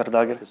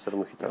 Professor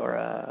Muhit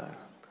Ardager.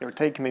 Your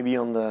take maybe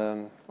on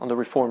the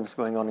reforms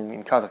going on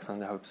in Kazakhstan,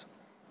 the hopes.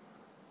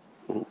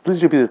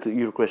 Please repeat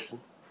your question.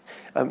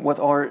 What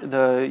are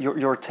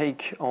your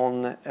take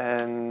on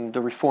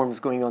the reforms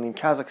going on in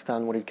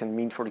Kazakhstan, what it can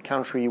mean for the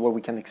country, what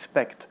we can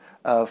expect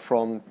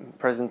from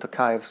President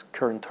Tokayev's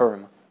current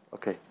term?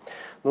 Okay.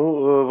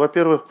 Ну,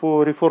 во-первых,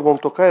 по реформам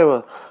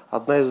Токаева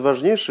одна из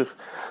важнейших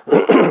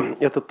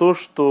это то,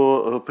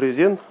 что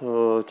президент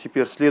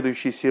теперь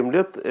следующие 7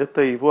 лет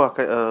это его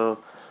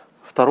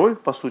второй,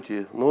 по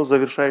сути, но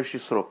завершающий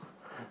срок.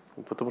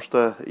 Потому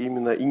что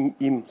именно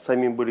им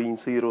самим были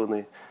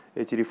инициированы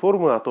эти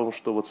реформы о том,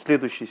 что вот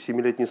следующий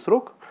 7-летний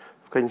срок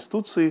в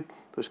Конституции,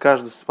 то есть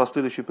каждый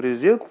последующий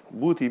президент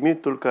будет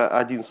иметь только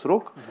один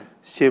срок,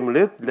 7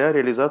 лет для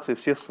реализации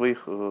всех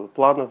своих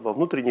планов во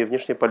внутренней и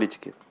внешней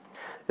политике.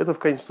 Это в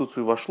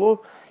Конституцию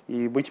вошло,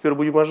 и мы теперь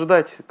будем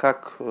ожидать,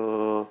 как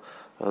и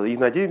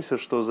надеемся,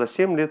 что за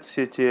 7 лет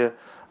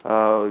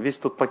весь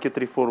тот пакет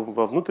реформ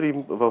во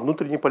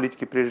внутренней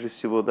политике прежде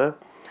всего, да,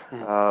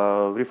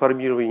 в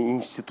реформировании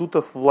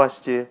институтов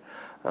власти,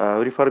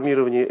 в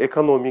реформировании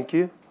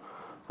экономики,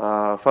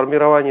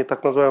 формировании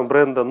так называемого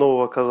бренда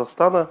нового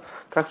Казахстана,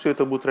 как все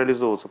это будет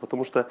реализовываться,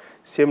 потому что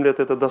 7 лет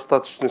это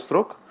достаточный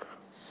срок.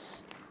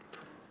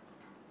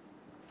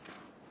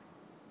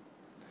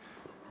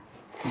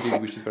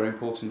 Indeed, which is very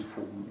important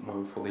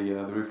for the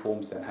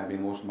reforms that have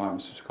been launched by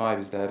Mr. Tokayev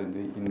is that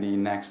in the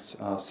next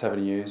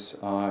 7 years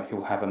he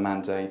will have a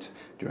mandate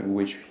during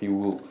which he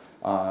will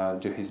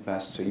do his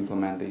best to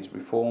implement these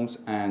reforms,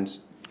 and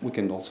we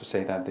can also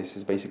say that this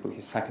is basically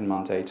his second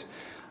mandate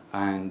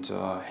and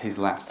his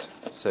last.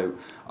 So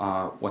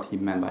what he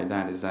meant by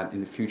that is that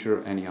in the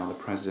future any other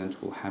president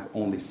will have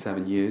only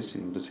 7 years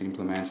in order to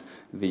implement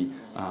the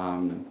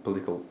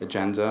political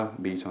agenda,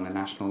 be it on a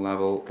national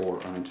level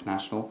or on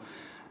international.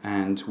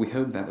 And we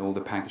hope that all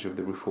the package of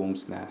the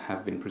reforms that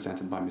have been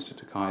presented by Mr.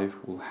 Tokayev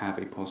will have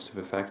a positive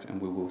effect,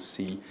 and we will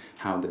see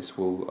how this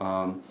will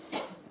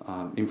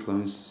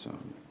influence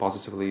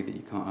positively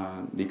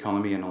the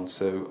economy, and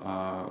also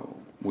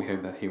we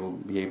hope that he will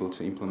be able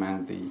to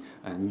implement the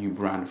new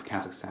brand of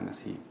Kazakhstan, as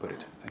he put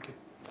it. Thank you.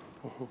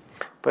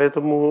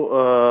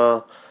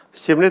 Поэтому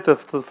 7 лет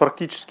это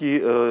фактически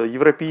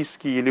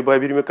европейские либо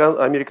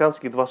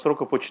американские 2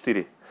 срока по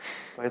 4.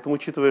 Поэтому,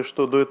 учитывая,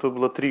 что до этого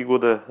было 3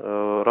 года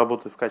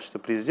работы в качестве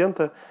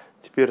президента,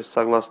 теперь,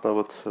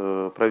 согласно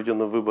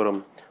проведенным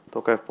выборам,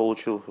 Токаев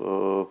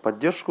получил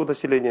поддержку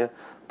населения,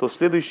 то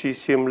следующие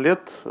 7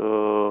 лет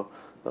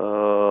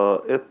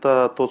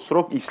это тот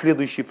срок, и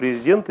следующие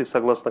президенты,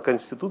 согласно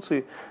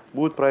Конституции,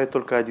 будут править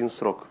только 1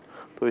 срок.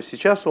 То есть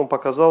сейчас он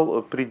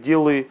показал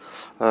пределы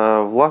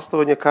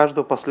властвования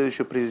каждого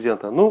последующего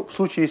президента. Ну, в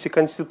случае, если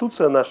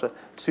Конституция наша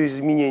с ее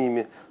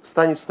изменениями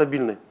станет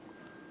стабильной.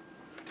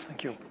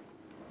 Thank you.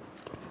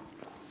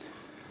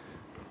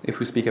 If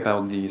we speak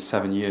about the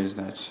 7 years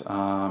that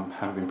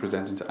have been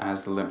presented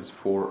as the limits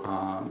for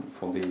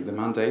the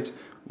mandate,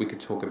 we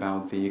could talk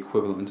about the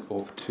equivalent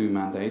of 2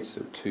 mandates,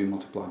 so 2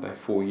 multiplied by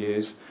 4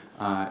 years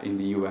in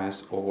the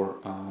US or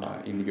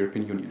in the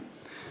European Union.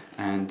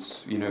 And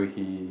you know,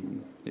 he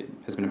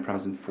has been a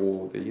president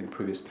for the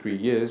previous 3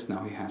 years.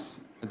 Now he has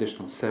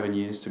additional 7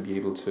 years to be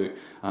able to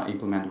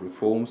implement the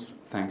reforms,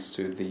 thanks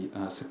to the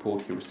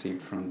support he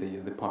received from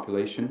the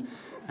population,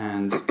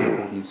 and in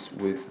accordance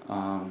with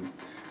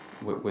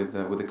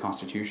the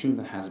constitution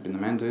that has been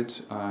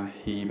amended,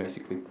 he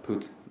basically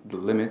put the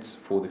limits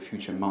for the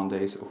future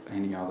mandates of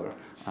any other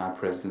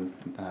president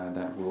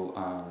that will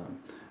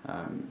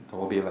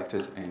be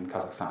elected in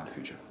Kazakhstan in the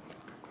future.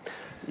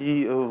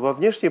 И во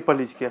внешней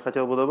политике я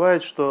хотел бы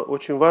добавить, что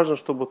очень важно,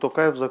 чтобы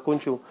Токаев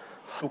закончил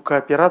ту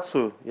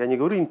кооперацию, я не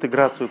говорю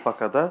интеграцию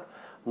пока, да,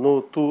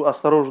 но ту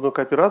осторожную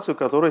кооперацию,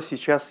 которая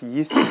сейчас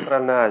есть в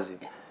Центральной Азии.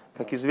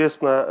 Как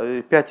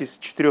известно, 5 из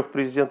 4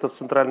 президентов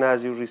Центральной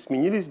Азии уже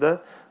сменились,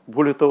 да.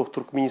 Более того, в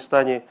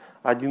Туркменистане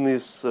один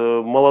из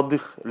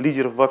молодых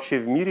лидеров вообще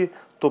в мире,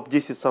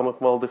 топ-10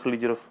 самых молодых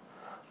лидеров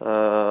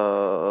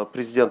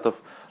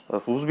президентов.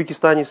 В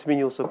Узбекистане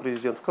сменился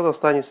президент, в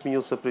Казахстане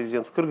сменился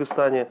президент, в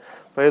Кыргызстане.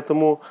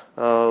 Поэтому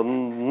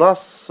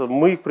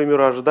мы, к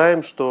примеру,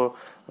 ожидаем, что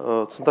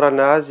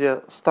Центральная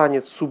Азия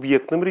станет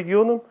субъектным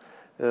регионом,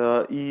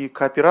 и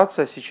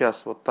кооперация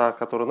сейчас, вот та,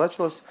 которая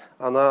началась,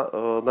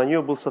 на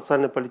нее был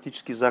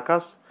социально-политический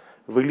заказ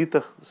в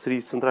элитах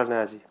среди Центральной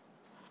Азии.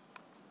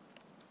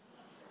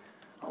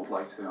 I would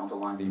like to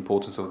underline the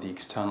importance of the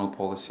external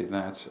policy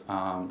that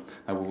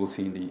we will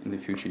see in the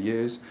future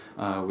years.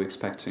 We're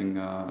expecting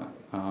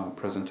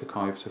President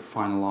Tokayev to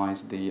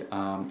finalize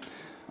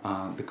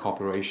the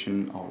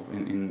cooperation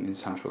in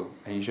Central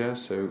Asia.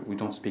 So we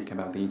don't speak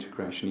about the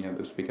integration yet,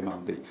 we speak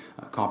about the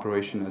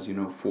cooperation. As you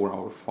know, 4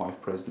 out of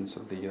 5 presidents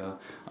of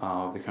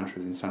the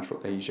countries in Central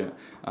Asia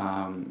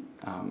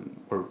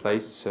were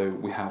replaced. So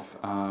we have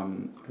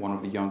one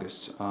of the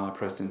youngest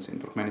presidents in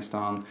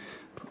Turkmenistan.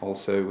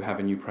 Also, we have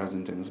a new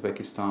president in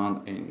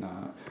Uzbekistan, in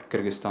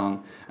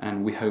Kyrgyzstan,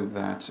 and we hope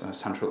that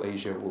Central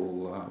Asia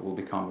will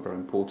become a very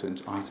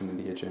important item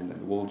in the agenda,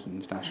 the world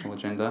and international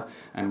agenda,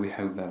 and we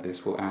hope that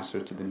this will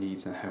answer to the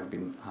needs that have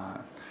been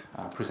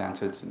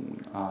presented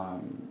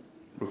and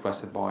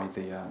requested by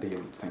the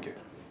elite. Thank you.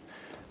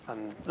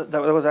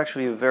 That was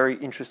actually a very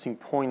interesting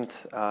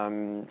point,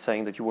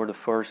 saying that you were the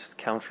first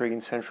country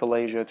in Central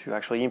Asia to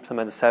actually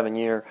implement a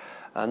 7-year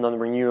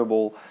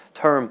non-renewable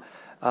term.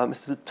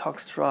 Mr.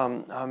 Tokstra,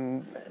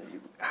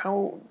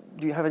 how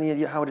do you have any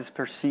idea how it is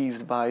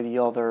perceived by the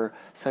other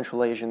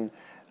Central Asian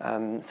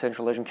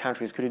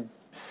countries? Could it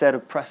set a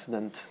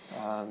precedent,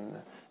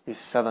 this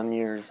 7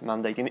 years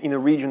mandate, in a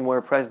region where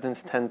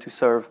presidents tend to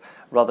serve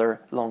rather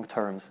long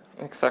terms?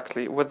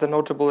 Exactly, with the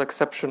notable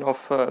exception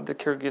of the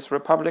Kyrgyz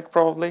Republic,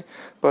 probably,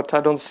 but I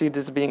don't see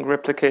this being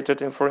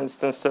replicated in, for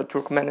instance,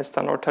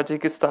 Turkmenistan or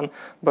Tajikistan.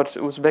 But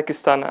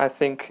Uzbekistan, I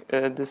think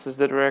this is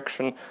the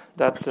direction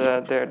that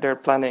they're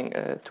planning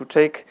to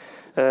take.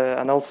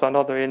 And also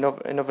another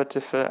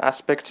innovative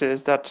aspect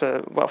is that,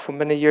 well, for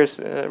many years,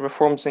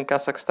 reforms in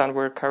Kazakhstan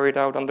were carried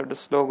out under the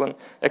slogan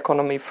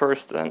 "economy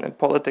first and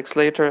politics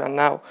later." And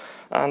now,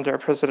 under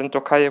President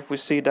Tokayev, we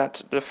see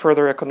that the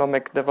further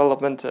economic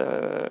development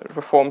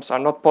reforms are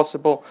not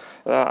possible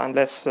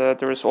unless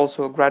there is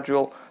also a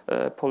gradual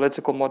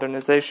political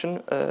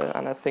modernization.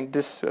 And I think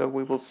this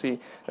we will see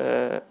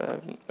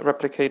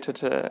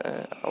replicated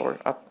or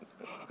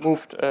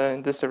moved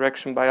in this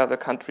direction by other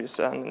countries.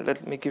 And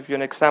let me give you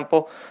an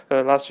example.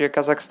 Last year,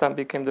 Kazakhstan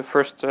became the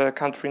first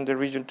country in the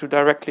region to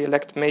directly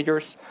elect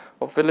mayors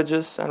of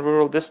villages and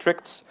rural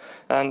districts.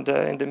 And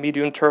in the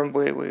medium term,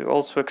 we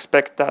also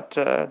expect that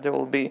there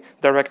will be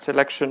direct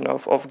election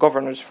of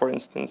governors, for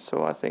instance.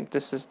 So I think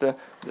this is the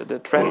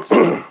trend,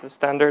 this is the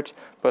standard,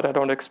 but I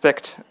don't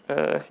expect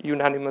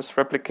unanimous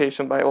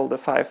replication by all the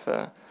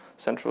 5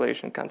 Central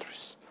Asian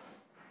countries.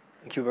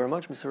 Thank you very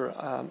much, Mr.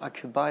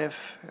 Akyubayev.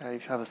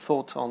 If you have a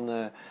thought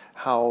on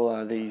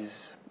how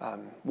these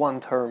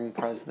one-term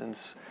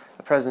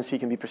presidency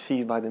can be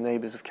perceived by the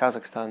neighbors of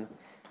Kazakhstan.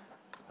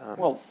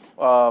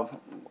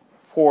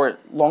 For a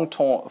long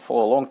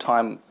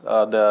time,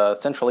 the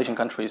Central Asian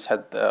countries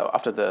had,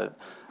 after the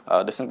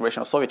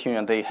disintegration of the Soviet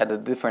Union, they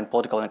had different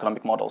political and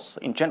economic models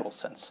in general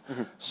sense.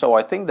 Mm-hmm. So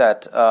I think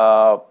that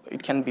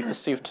it can be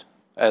perceived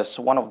as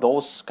one of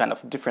those kind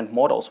of different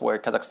models where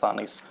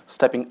Kazakhstan is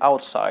stepping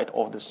outside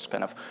of this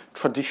kind of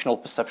traditional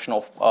perception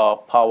of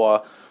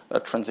power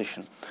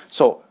transition.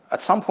 So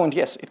at some point,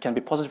 yes, it can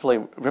be positively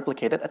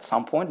replicated. At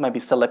some point, maybe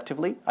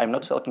selectively. I'm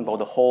not talking about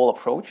the whole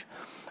approach.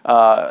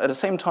 At the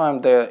same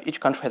time, each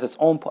country has its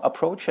own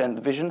approach and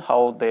vision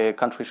how the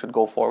country should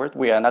go forward.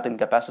 We are not in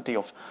capacity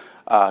of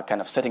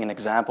kind of setting an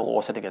example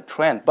or setting a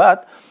trend,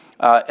 but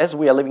as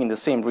we are living in the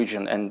same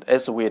region and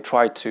as we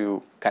try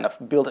to kind of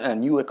build a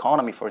new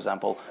economy, for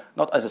example,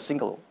 not as a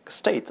single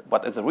state,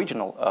 but as a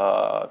regional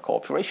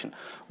cooperation,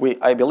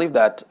 I believe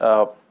that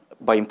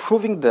by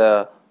improving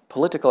the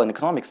political and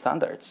economic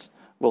standards,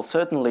 will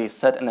certainly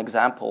set an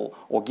example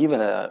or give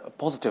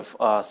positive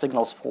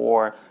signals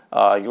for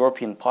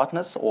European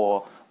partners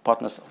or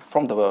partners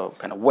from the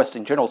kind of West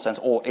in general sense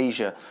or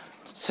Asia.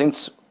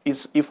 Since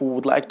if we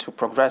would like to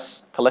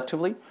progress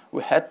collectively,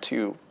 we had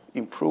to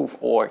improve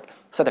or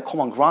set a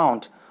common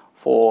ground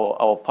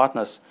for our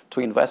partners to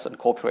invest and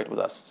cooperate with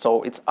us.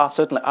 So it's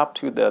certainly up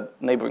to the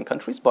neighboring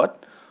countries,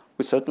 but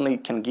we certainly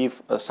can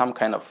give some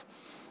kind of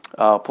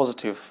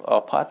positive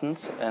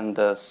patterns and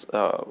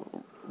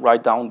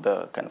write down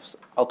the kind of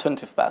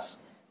alternative path.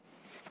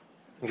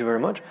 Thank you very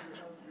much.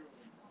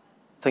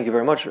 Thank you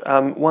very much.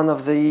 One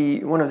of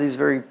these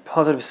very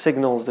positive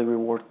signals that we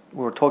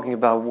were talking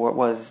about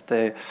was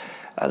the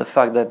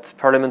fact that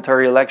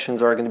parliamentary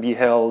elections are going to be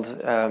held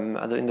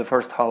in the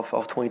first half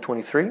of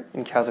 2023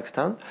 in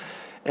Kazakhstan.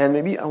 And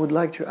maybe I would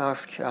like to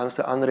ask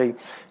Mr. Andrei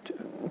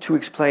to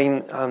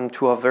explain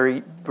to us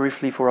very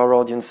briefly for our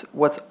audience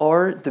what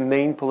are the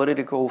main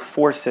political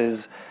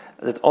forces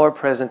that are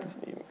present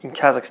in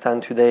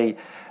Kazakhstan today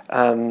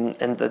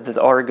and that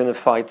are going to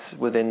fight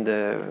within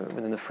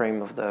the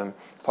frame of the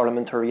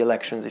parliamentary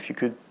elections. If you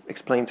could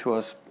explain to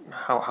us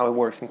how it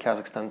works in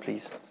Kazakhstan,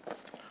 please.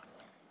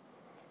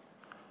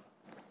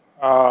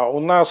 У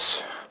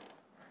нас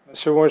на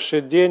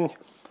сегодняшний день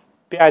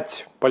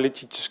 5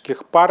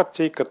 политических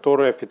партий,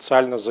 которые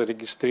официально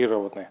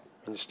зарегистрированы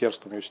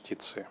Министерством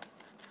юстиции.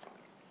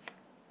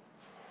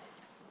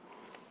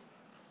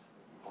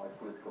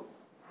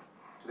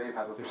 Today you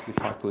have officially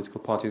 5 political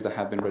parties that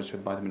have been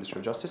registered by the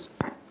Ministry of Justice.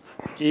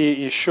 И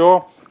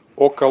еще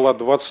около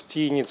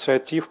 20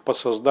 инициатив по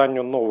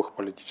созданию новых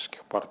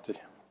политических партий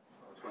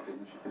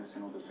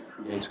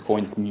create,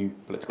 coin new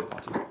political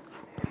parties.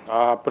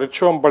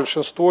 Причем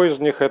большинство из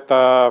них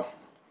это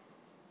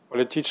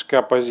политическая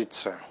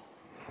оппозиция.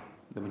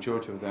 The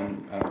majority of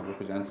them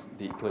represents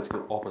the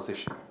political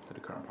opposition to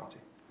the current party.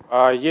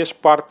 Есть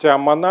партия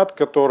Аманат,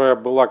 которая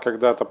была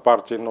когда-то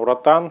партией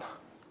Нур-Отан,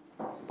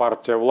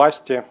 партия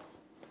власти.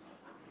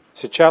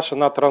 Сейчас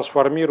она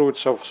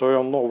трансформируется в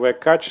свое новое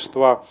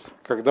качество,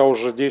 когда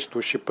уже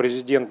действующий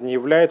президент не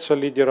является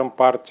лидером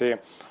партии,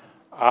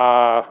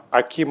 а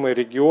акимы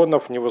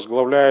регионов не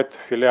возглавляют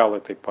филиал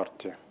этой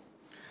партии.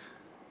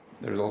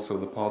 There is also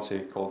the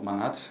party called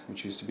Manat,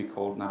 which used to be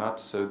called Narat.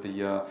 So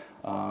the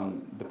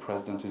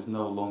president is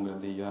no longer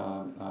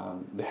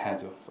the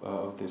head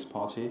of this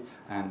party,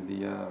 and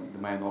the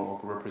may no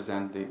longer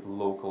represent the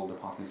local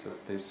departments of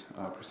this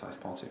precise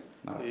party.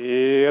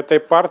 И этой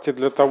партии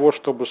для того,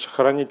 чтобы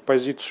сохранить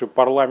позицию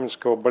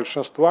парламентского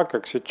большинства,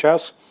 как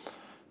сейчас,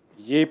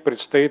 ей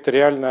предстоит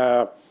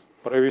реально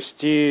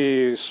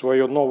провести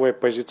свое новое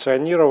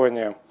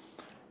позиционирование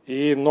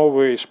и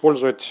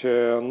использовать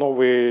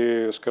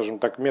новые, скажем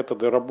так,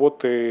 методы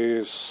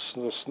работы с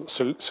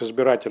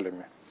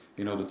избирателями.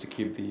 In order to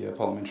keep the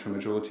parliamentary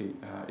majority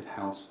it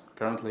holds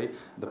currently,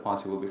 the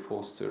party will be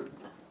forced to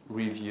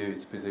review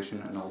its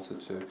position and also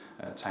to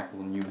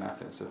tackle new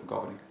methods of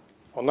governing.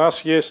 У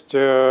нас есть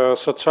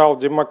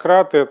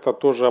социал-демократы, это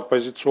тоже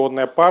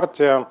оппозиционная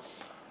партия,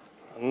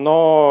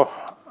 но,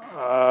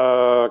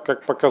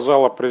 как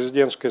показала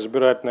президентская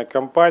избирательная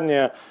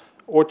кампания,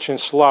 очень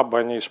слабо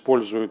они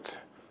используют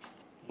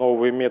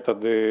новые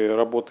методы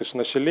работы с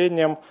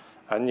населением,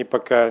 они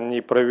пока не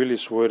провели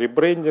свой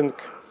ребрендинг.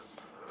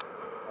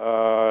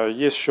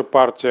 Есть еще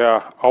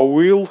партия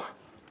АУИЛ,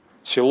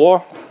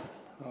 село,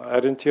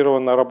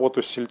 ориентировано на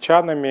работу с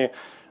сельчанами,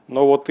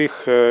 но вот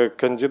их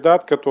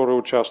кандидат, который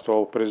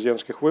участвовал в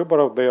президентских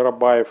выборах,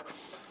 Дайрабаев,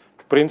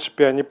 в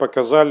принципе, они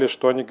показали,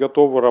 что они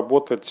готовы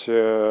работать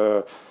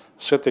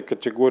с этой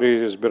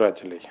категорией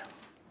избирателей.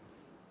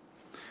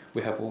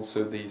 We have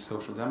also the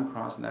Social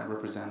Democrats that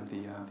represent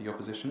the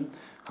opposition.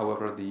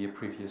 However, the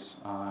previous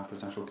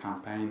presidential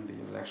campaign, the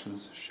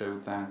elections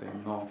showed that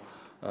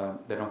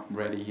they're not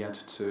ready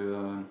yet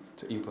to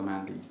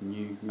implement these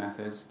new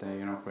methods.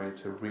 They are not ready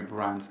to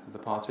rebrand the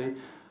party.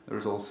 There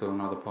is also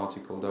another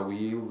party called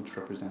AWIL, which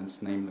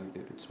represents namely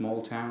the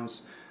small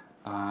towns,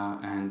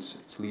 and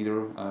its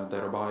leader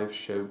Darabayev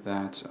showed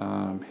that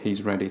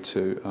he's ready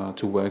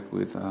to work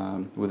with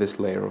this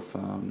layer of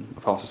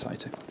our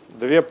society.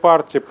 Две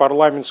партии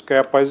парламентской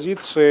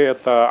оппозиции –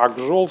 это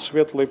Акжол,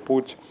 Светлый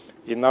путь,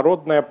 и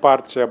Народная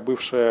партия,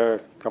 бывшая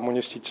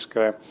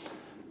коммунистическая.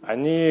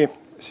 Они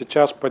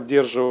сейчас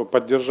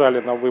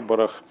поддержали на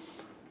выборах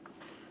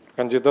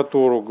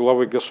кандидатуру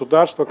главы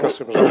государства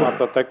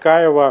Касым-Жомарта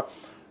Токаева,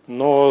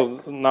 но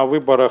на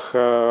выборах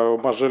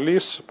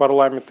Мажилис,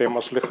 парламента и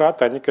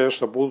Маслихата они,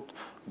 конечно, будут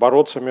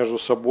бороться между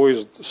собой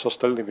с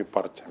остальными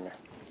партиями.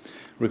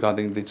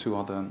 Regarding the two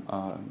other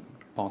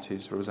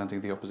parties representing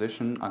the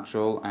opposition,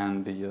 Akjol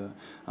and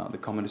the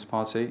Communist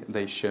Party,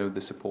 they showed the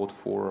support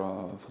for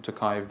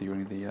Tokayev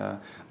during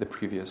the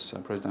previous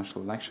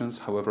presidential elections.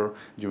 However,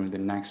 during the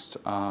next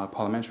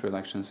parliamentary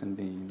elections in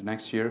the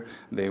next year,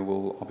 they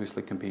will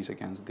obviously compete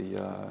against the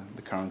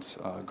current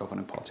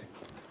governing party.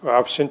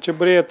 В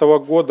сентябре этого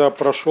года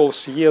прошел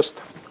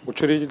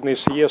учредительный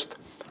съезд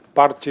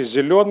партии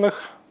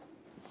 «Зеленых».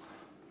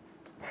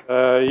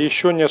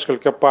 Еще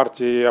несколько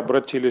партий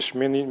обратились в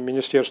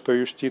Министерство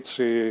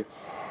юстиции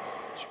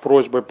с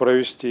просьбой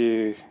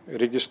провести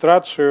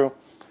регистрацию.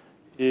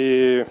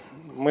 И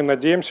мы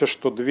надеемся,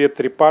 что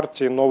 2-3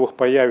 партии новых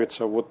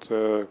появятся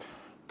к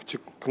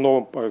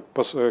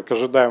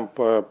ожидаемым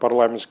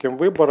парламентским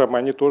выборам,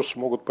 они тоже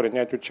смогут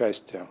принять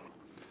участие.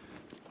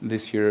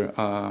 This year,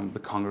 the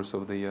Congress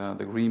of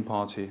the Green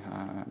Party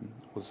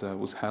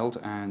was held,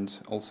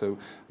 and also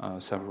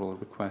several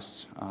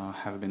requests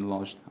have been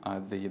lodged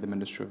at the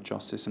Ministry of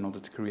Justice in order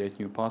to create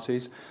new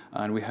parties,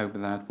 and we hope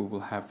that we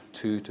will have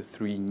 2 to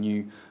 3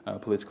 new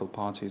political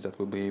parties that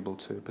will be able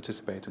to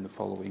participate in the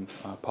following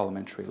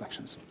parliamentary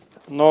elections.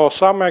 Но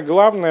самое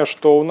главное,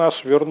 что у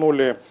нас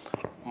вернули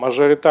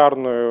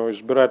мажоритарную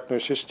избирательную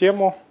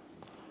систему,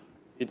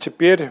 и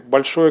теперь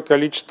большое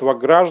количество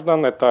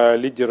граждан, это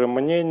лидеры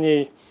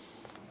мнений,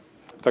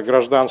 это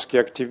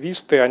гражданские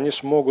активисты, они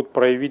смогут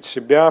проявить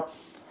себя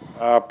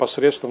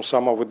посредством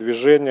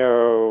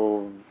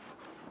самовыдвижения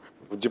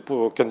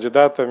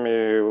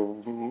кандидатами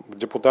в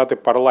депутаты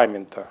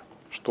парламента,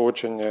 что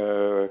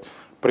очень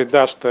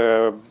придаст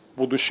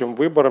будущим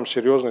выборам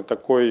серьезный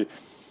такой,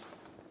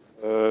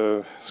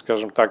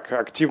 скажем так,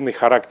 активный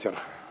характер.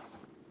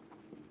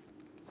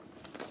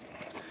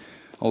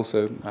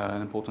 Also,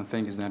 an important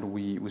thing is that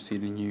we see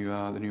the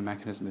new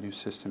mechanism, the new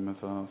system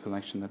of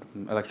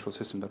electoral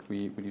system that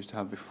we used to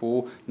have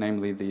before.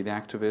 Namely, the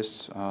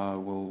activists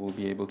will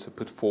be able to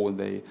put forward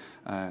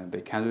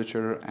their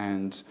candidature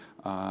and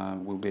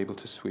will be able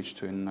to switch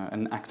to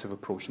an active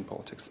approach in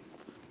politics.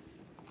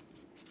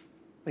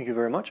 Thank you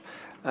very much.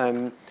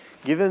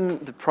 Given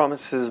the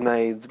promises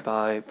made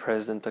by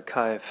President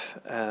Tokayev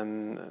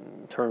in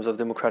terms of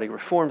democratic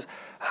reforms,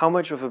 how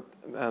much of a,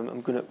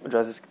 I'm going to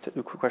address this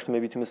question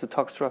maybe to Mr.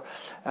 Tokstra,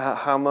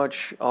 how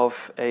much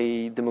of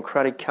a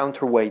democratic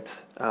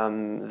counterweight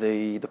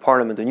the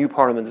parliament, the new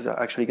parliament, is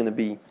actually going to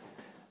be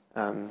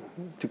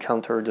to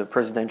counter the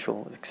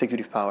presidential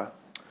executive power?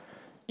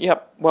 Yeah,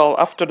 well,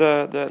 after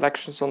the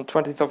elections on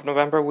 20th of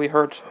November, we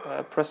heard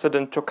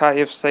President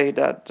Tokayev say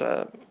that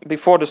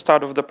before the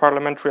start of the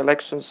parliamentary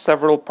elections,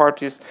 several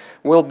parties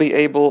will be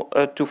able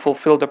to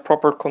fulfill the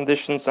proper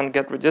conditions and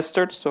get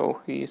registered. So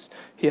he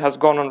has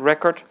gone on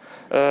record.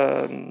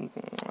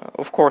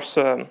 Of course,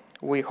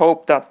 we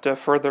hope that the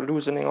further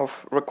loosening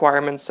of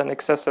requirements and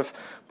excessive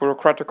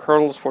bureaucratic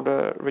hurdles for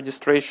the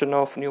registration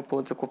of new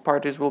political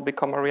parties will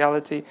become a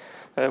reality.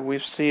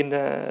 We've seen,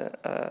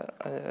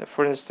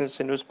 for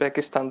instance, in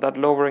Uzbekistan, that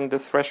lowering the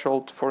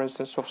threshold, for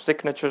instance, of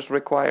signatures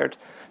required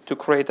to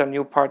create a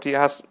new party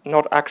has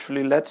not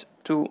actually led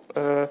to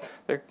the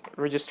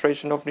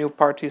registration of new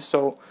parties.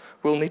 So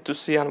we'll need to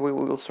see, and we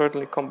will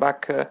certainly come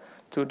back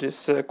to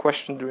this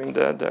question during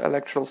the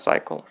electoral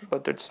cycle.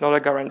 But it's not a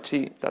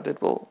guarantee that it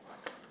will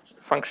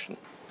function.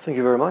 Thank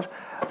you very much.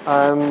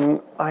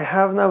 I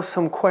have now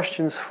some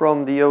questions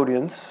from the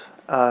audience.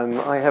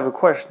 I have a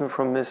question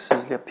from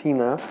Mrs.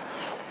 Lepina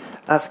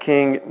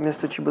asking,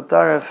 Mr.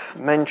 Chebotarev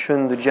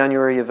mentioned the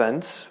January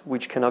events,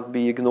 which cannot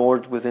be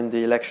ignored within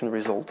the election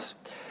results.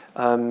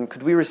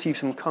 Could we receive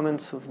some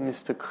comments of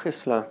Mr.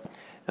 Chrysler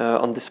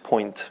on this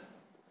point?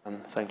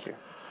 Thank you.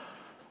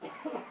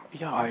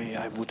 Yeah,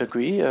 I would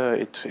agree.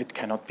 It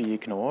cannot be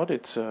ignored.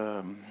 It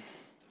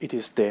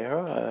is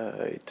there.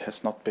 It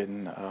has not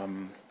been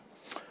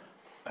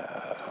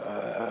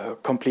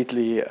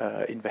completely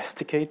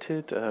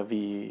investigated.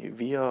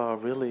 We are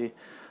really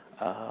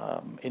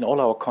in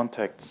all our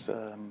contacts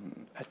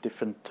at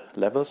different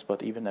levels,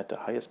 but even at the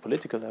highest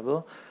political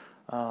level,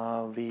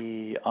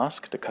 we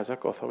ask the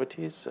Kazakh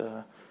authorities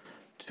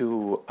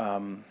to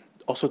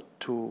also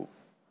to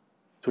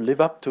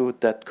live up to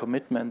that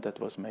commitment that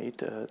was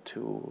made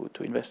to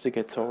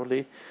investigate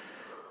thoroughly.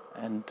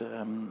 And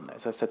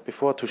as I said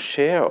before, to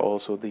share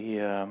also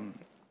the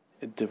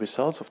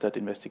results of that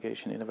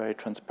investigation in a very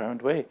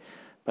transparent way.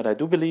 But I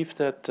do believe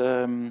that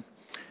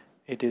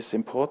it is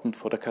important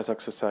for the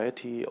Kazakh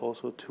society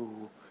also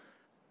to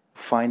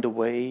find a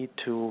way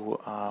to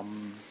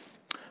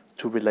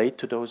relate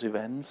to those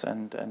events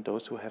and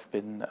those who have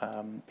been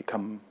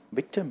become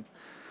victim,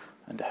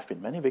 and there have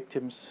been many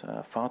victims,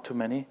 far too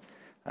many,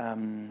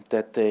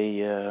 that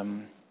they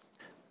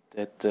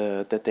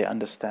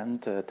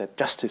understand that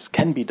justice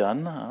can be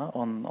done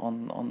on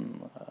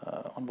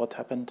what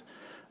happened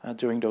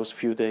during those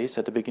few days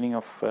at the beginning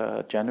of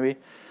January.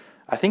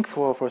 I think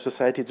for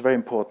society it's very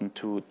important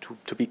to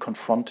be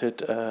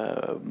confronted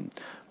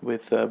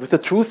with the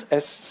truth,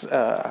 as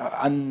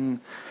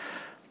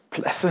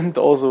unpleasant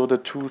also the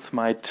truth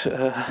might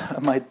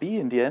be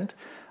in the end.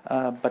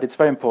 But it's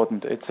very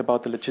important. It's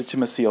about the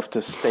legitimacy of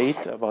the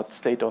state, about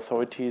state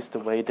authorities, the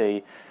way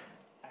they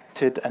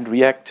acted and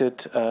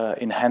reacted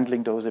in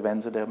handling those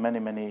events. And there are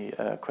many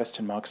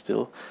question marks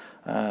still,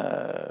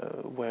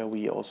 where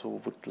we also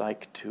would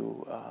like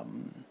to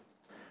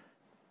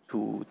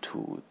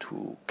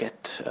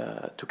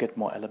get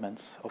more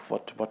elements of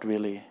what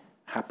really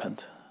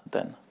happened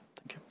then.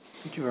 Thank you.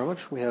 Thank you very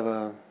much. We have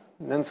an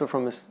answer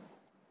from Ms.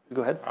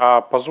 Go ahead.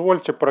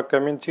 Позвольте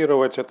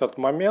прокомментировать этот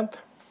момент.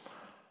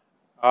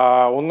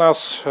 У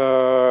нас,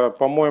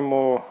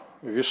 по-моему,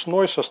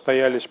 весной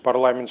состоялись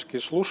парламентские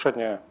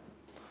слушания,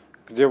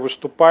 где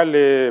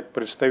выступали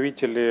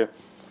представители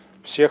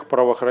всех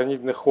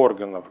правоохранительных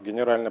органов,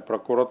 Генеральной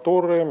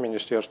прокуратуры,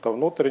 Министерства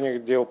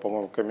внутренних дел,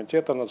 по-моему,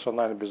 Комитета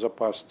национальной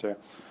безопасности.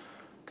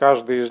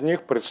 Каждый из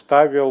них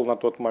представил на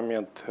тот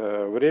момент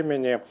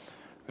времени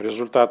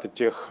результаты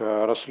тех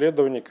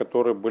расследований,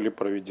 которые были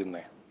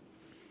проведены.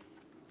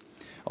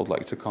 I would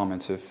like to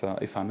comment, if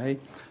I may.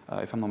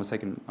 If I'm not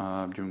mistaken,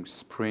 during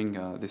spring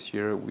this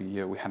year,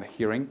 we had a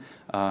hearing,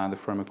 in the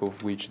framework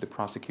of which the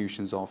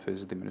Prosecution's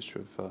Office, the Ministry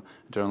of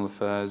Internal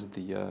Affairs,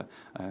 the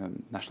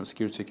National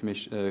Security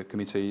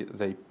Committee,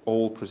 they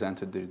all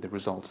presented the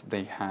results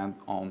they had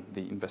on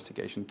the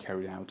investigation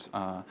carried out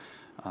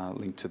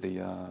linked to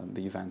the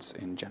events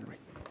in January.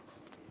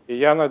 И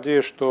я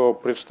надеюсь, что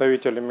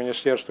представители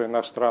Министерства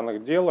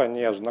иностранных дел,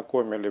 они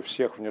ознакомили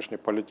всех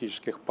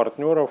внешнеполитических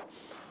партнеров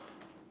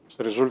с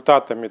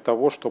результатами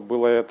того, что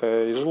было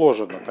это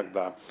изложено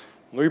тогда.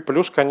 Ну и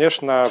плюс,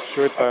 конечно,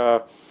 все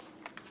это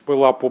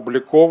было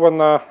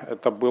опубликовано,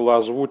 это было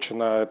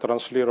озвучено,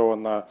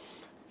 транслировано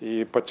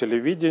и по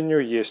телевидению,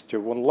 есть и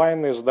в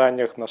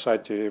онлайн-изданиях, на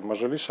сайте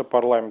Мажилиса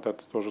парламента,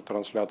 это тоже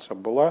трансляция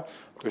была,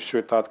 то есть все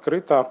это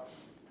открыто.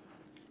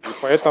 И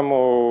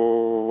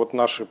поэтому вот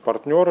наши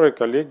партнеры,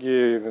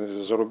 коллеги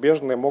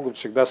зарубежные могут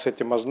всегда с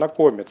этим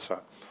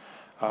ознакомиться.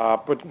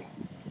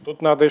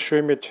 Тут надо еще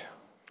иметь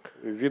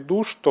в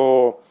виду,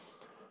 что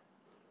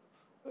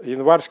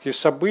январские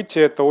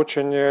события – это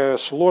очень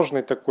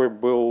сложный такой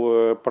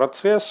был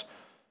процесс,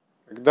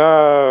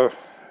 когда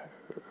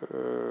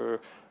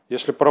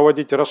если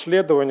проводить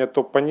расследование,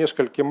 то по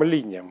нескольким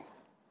линиям.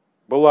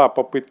 Была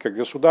попытка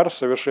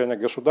совершения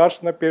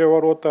государственного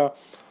переворота,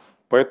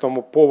 по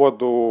этому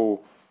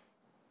поводу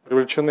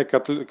привлечены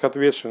к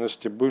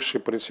ответственности бывший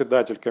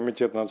председатель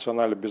Комитета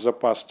национальной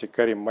безопасности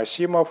Карим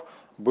Масимов,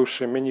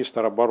 бывший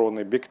министр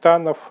обороны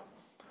Бектанов.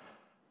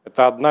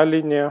 Это одна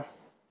линия.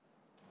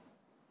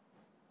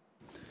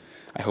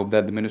 I hope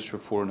that the Ministry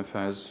of Foreign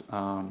Affairs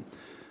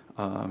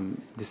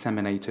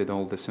disseminated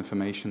all this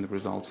information, the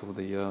results of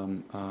the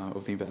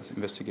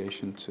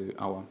investigation to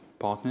our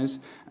partners,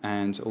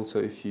 and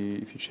also if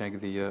you check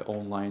the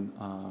online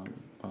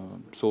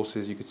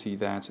sources, you could see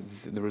that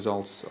the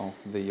results of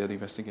the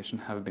investigation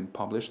have been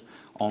published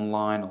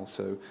online.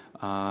 Also,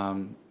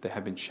 they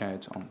have been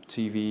shared on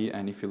TV,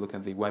 and if you look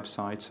at the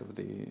website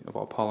of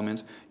our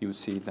Parliament, you would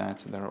see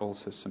that there are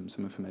also some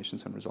information,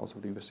 some results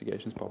of the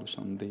investigations published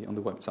on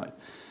the website.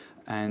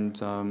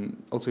 And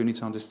also, you need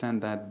to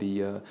understand that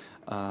the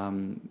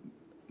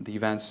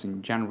events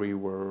in January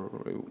were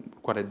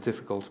quite a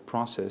difficult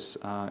process.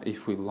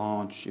 If we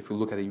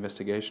look at the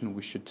investigation,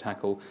 we should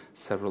tackle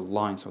several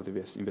lines of the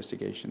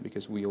investigation,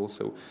 because we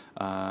also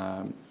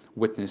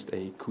witnessed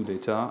a coup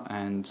d'etat,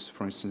 and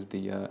for instance,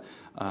 the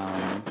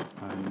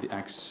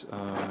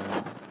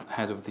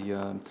ex-head of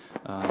the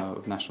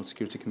National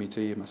Security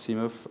Committee,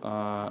 Masimov,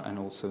 and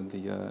also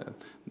the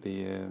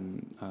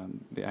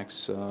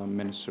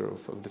ex-minister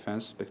of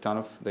Defense,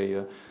 Bektanov,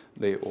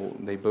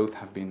 they both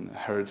have been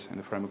heard in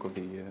the framework of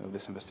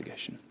this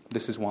investigation.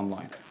 This is one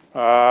line.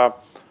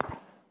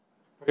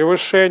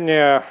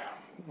 Превышение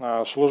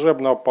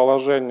служебного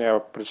положения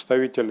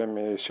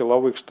представителями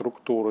силовых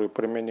структур и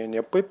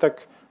применение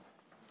пыток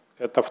 –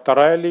 это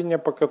вторая линия,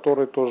 по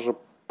которой тоже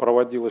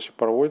проводилось и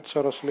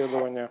проводится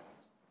расследование.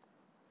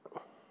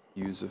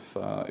 Use of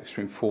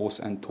extreme force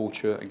and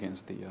torture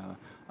against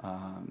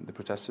the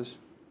protesters.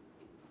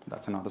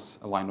 That's another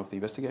line of the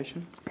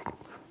investigation.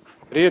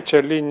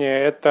 Третья линия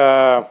 –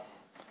 это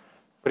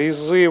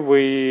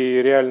призывы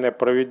и реальное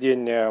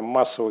проведение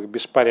массовых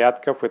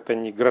беспорядков. Это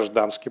не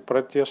гражданский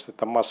протест,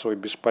 это массовые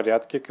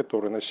беспорядки,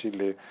 которые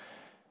носили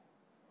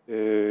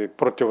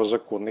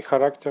противозаконный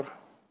характер.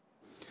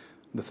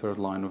 The third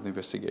line of the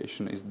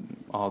investigation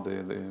are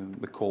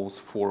the calls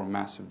for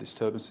massive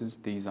disturbances.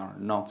 These are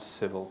not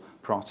civil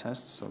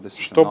protests, so this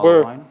is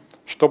another line.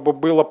 Чтобы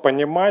было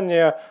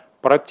понимание,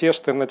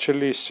 протесты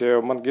начались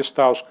в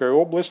Мангистауской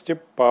области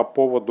по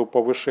поводу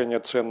повышения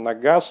цен на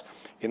газ.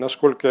 И,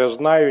 насколько я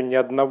знаю, ни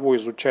одного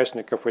из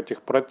участников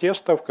этих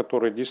протестов,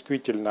 которые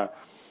действительно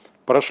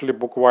прошли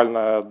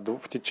буквально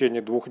в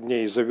течение 2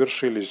 дней и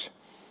завершились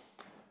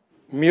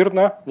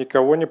мирно,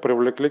 никого не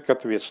привлекли к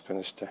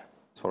ответственности.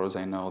 As far as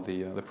I know,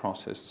 the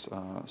process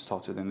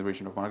started in the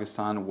region of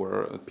Margistan,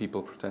 where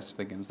people protested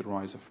against the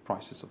rise of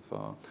prices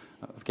of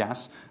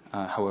gas.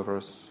 However,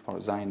 as far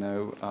as I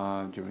know,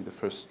 during the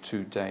first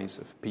 2 days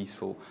of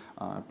peaceful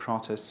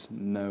protests,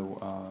 no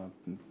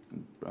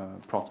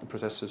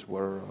protesters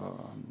were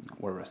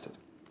arrested.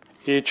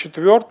 И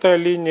четвертая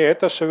линия –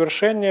 это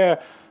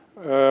совершение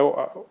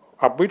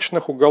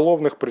обычных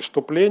уголовных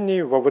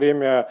преступлений во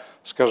время,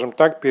 скажем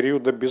так,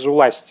 периода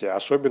безвластия.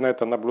 Особенно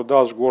это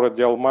наблюдалось в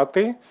городе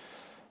Алматы,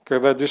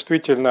 когда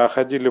действительно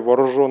ходили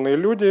вооруженные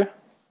люди,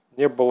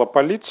 не было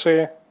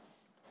полиции,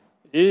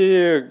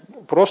 и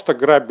просто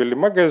грабили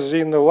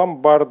магазины,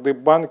 ломбарды,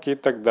 банки и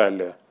так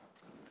далее.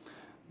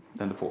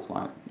 Then the fourth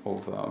line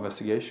of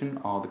investigation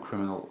are the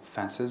criminal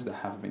offences that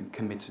have been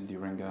committed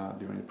during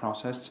the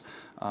process,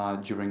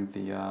 during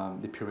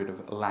the period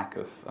of lack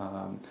of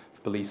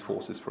police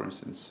forces, for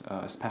instance.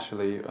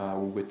 Especially,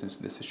 we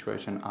witnessed this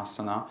situation in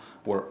Astana,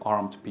 where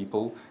armed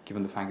people,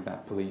 given the fact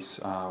that police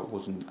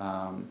wasn't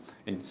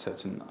in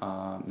certain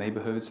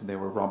neighborhoods, they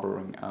were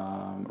robbing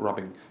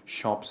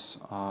shops,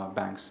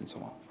 banks, and so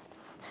on.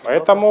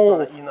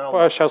 Поэтому,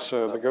 сейчас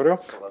договорю,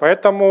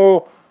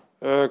 поэтому,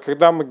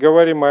 когда мы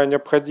говорим о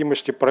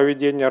необходимости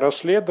проведения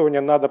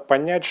расследования, надо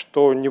понять,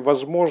 что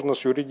невозможно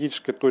с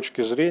юридической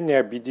точки зрения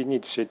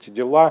объединить все эти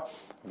дела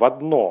в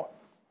одно.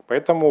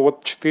 Поэтому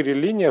вот 4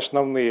 линии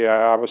основные,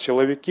 а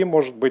силовики,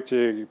 может быть,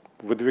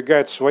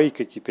 выдвигают свои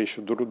какие-то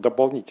еще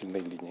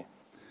дополнительные линии.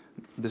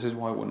 This is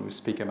why when we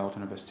speak about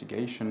an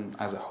investigation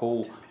as a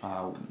whole,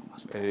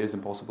 it is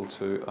impossible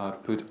to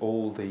put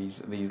all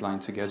these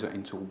lines together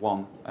into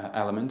one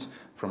element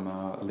from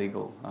a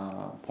legal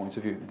point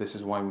of view. This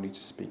is why we need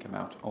to speak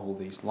about all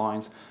these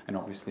lines, and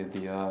obviously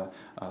the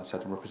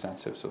certain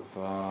representatives of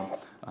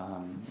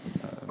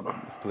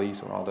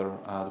police or other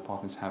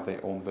departments have their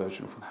own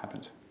version of what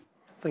happened.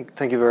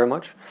 Thank you very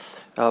much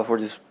for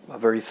this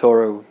very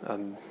thorough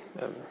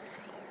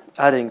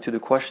adding to the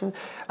question.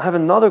 I have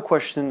another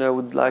question I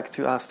would like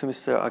to ask to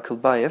Mr.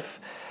 Akelbayev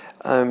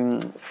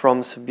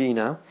from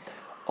Sabina.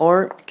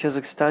 Are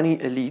Kazakhstani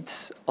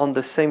elites on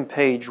the same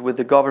page with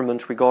the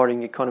government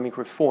regarding economic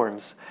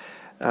reforms,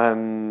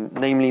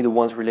 namely the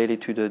ones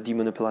related to the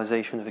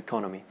demonopolization of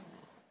economy?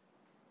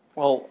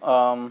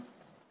 Well,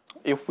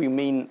 if we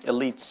mean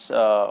elites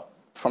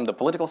from the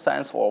political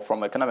sense or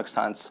from economic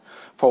sense,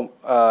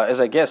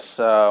 as I guess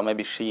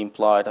maybe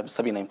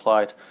Sabina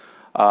implied,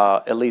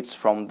 elites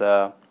from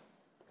the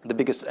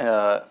biggest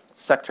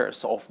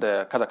sectors of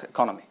the Kazakh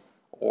economy,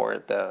 or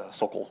the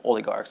so-called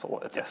oligarchs,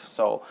 or etc. Yes.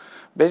 So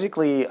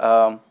basically,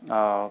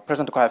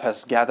 President Tokayev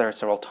has gathered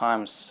several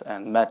times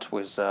and met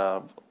with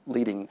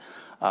leading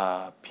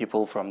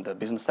people from the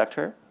business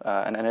sector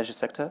and energy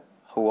sector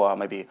who are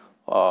maybe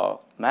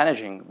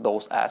managing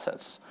those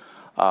assets,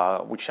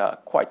 which are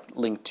quite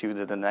linked to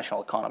the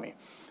national economy.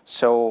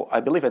 So I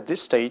believe at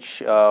this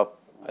stage, I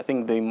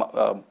think they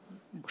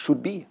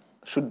should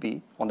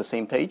be on the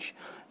same page,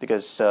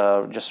 because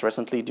just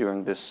recently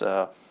during this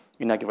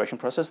inauguration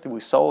process, we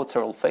saw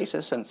several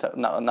faces and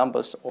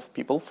numbers of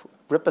people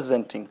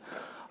representing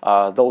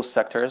those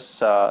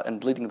sectors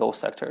and leading those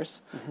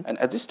sectors. Mm-hmm. And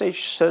at this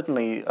stage,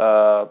 certainly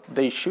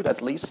they should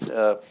at least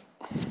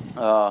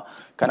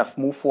kind of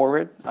move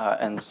forward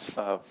and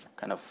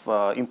kind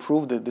of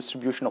improve the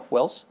distribution of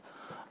wealth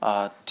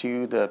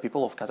to the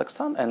people of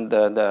Kazakhstan. And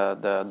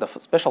the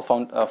special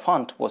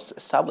fund was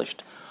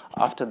established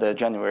after the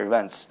January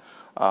events.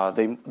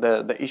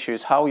 The issue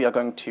is how we are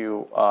going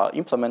to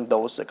implement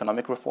those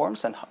economic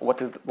reforms and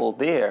what will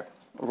their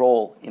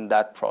role in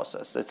that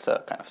process. It's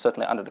kind of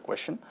certainly under the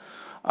question.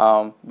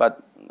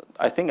 But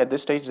I think at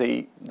this stage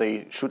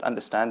they should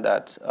understand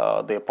that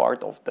they're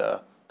part of the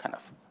kind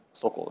of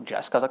so-called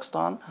Jazz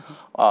Kazakhstan.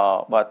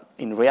 Mm-hmm. But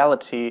in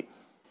reality,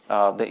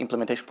 the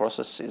implementation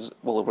process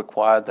will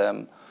require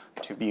them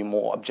to be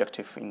more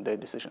objective in their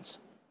decisions.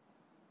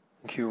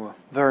 Thank you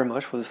very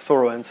much for this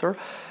thorough answer.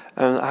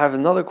 And I have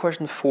another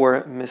question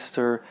for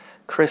Mr.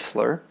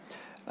 Chrysler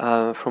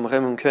from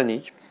Raymond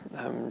Koenig.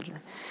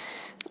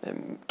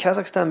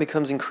 Kazakhstan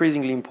becomes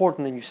increasingly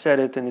important, and you said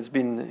it, and it's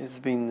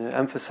been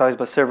emphasized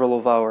by several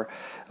of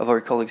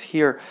our colleagues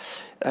here.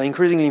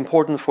 Increasingly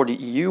important for the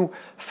EU,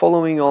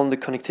 following on the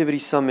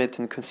Connectivity Summit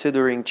and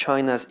considering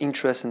China's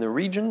interest in the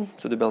region,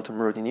 so the Belt and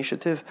Road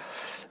Initiative.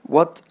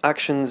 What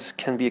actions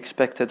can be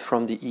expected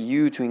from the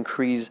EU to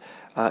increase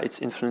its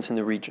influence in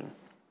the region?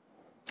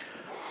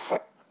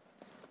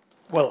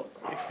 Well,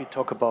 if we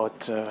talk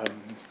about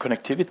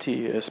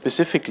connectivity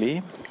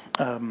specifically,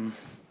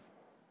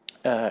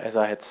 as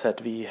I had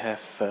said, we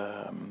have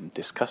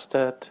discussed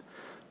that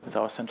with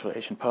our Central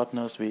Asian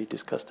partners. We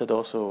discussed it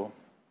also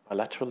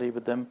bilaterally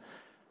with them.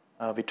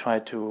 We try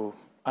to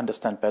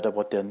understand better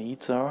what their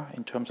needs are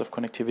in terms of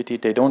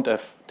connectivity. They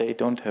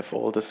don't have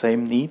all the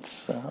same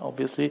needs,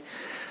 obviously,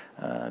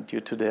 due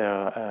to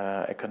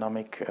their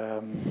economic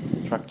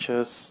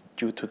structures,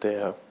 due to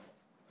their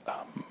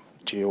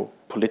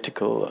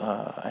geopolitical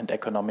and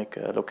economic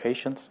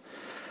locations,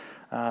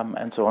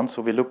 and so on.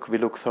 So we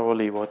look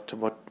thoroughly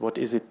what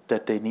is it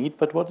that they need,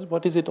 but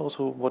what is it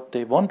also what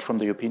they want from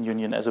the European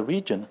Union as a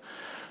region.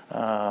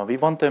 We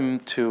want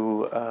them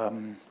to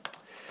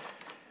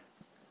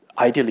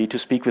ideally to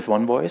speak with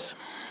one voice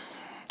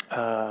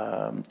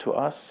to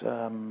us,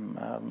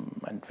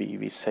 and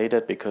we say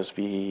that because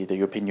the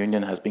European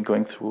Union has been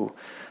going through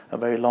a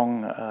very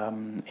long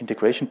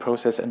integration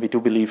process, and we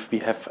do believe we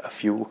have a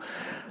few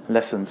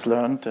lessons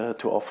learned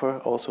to offer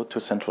also to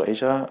Central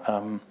Asia.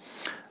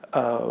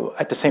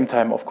 At the same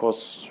time, of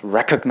course,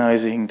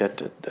 recognizing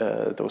that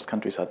those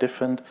countries are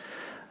different,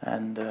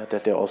 and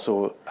that they're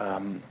also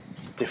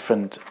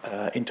different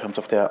in terms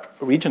of their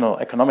regional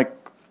economic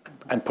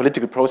and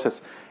political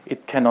process.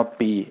 It cannot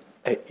be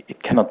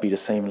the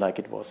same like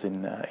it was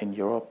in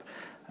Europe,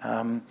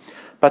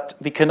 but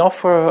we can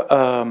offer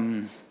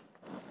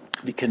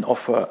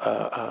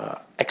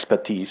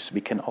expertise.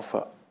 We can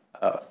offer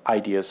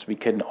ideas. We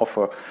can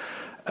offer,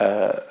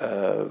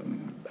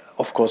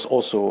 of course,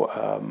 also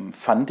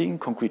funding,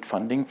 concrete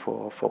funding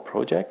for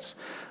projects.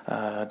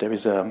 There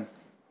is a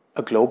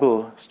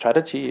global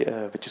strategy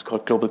which is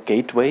called Global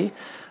Gateway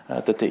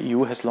that the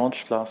EU has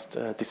launched last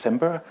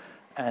December.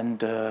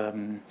 And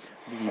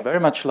we very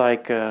much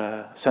like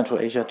Central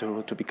Asia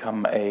to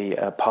become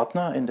a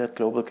partner in that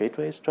Global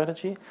Gateway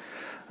strategy,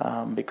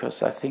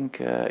 because I think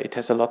it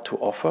has a lot to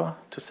offer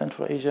to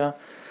Central Asia.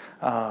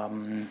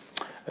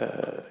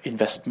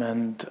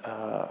 Investment,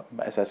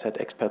 as I said,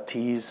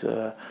 expertise,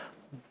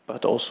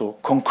 but also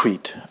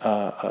concrete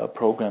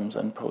programs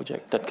and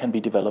projects that can be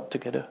developed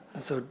together.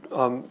 So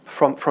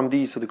from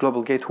these, so the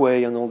Global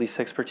Gateway and all these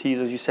expertise,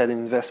 as you said, in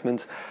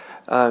investments,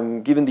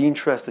 given the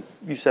interest that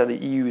you said the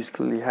EU is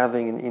clearly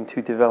having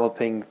into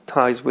developing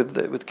ties with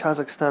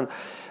Kazakhstan,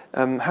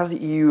 has the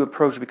EU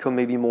approach become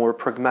maybe more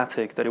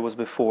pragmatic than it was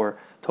before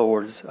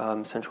towards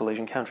Central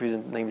Asian countries,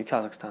 and namely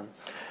Kazakhstan?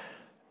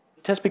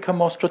 It has become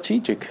more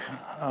strategic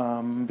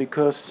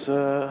because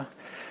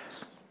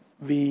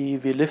we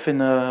live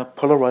in a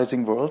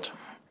polarizing world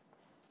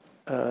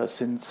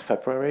since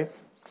February,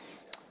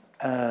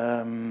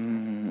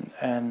 and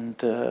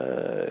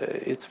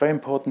it's very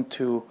important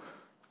to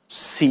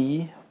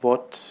see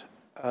what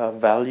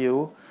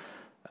value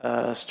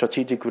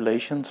strategic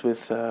relations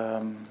with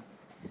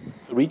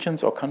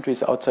regions or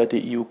countries outside the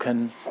EU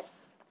can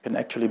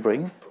actually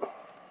bring.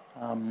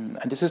 And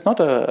this is not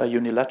a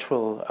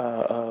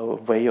unilateral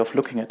way of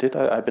looking at it.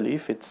 I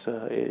believe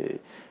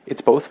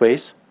it's both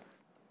ways,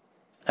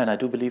 and I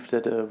do believe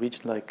that a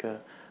region like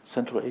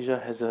Central Asia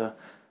has a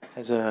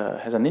has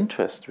an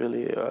interest,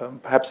 really,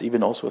 perhaps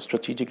even also a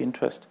strategic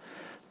interest,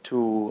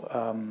 to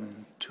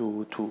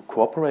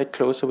cooperate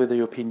closer with the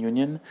European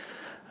Union,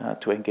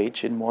 to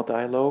engage in more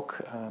dialogue,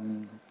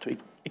 to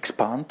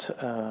expand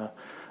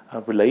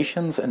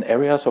relations and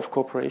areas of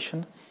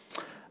cooperation.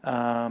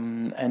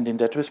 And in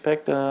that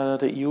respect,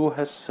 the EU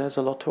has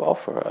a lot to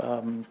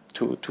offer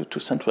to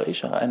Central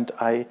Asia. And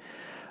I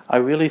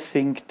really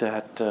think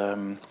that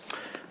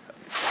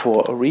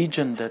for a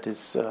region that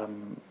is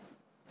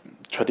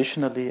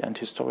traditionally and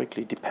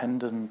historically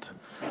dependent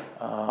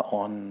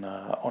on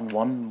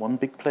one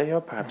big player,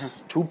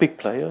 perhaps two big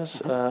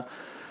players,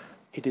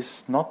 it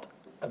is not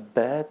a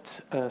bad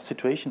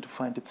situation to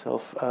find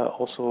itself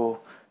also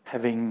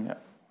having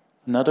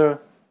another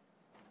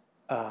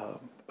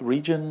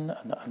region,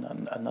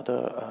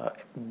 another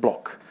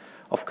bloc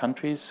of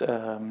countries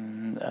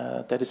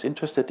that is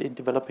interested in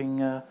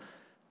developing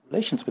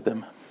relations with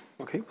them.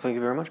 Okay, thank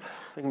you very much.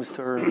 I think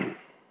Mr.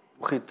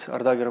 Muhit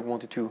Ardagir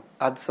wanted to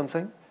add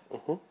something.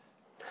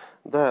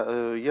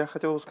 Да, я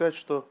хотел бы сказать,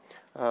 что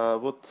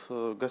вот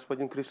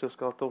господин Крислер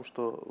сказал о том,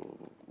 что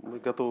мы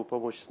готовы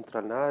помочь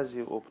Центральной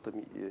Азии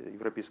опытом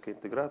европейской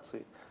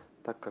интеграции,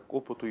 так как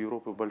опыт у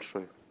Европы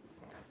большой.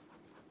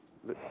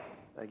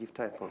 I give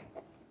time for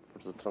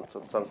the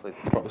translator.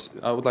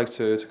 I would like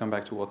to come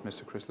back to what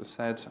Mr. Chrysler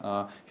said.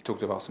 He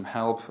talked about some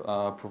help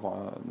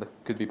that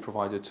could be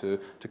provided to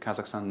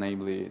Kazakhstan,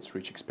 namely its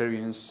rich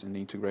experience in the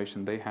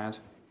integration they had.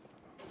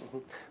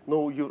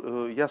 Ну,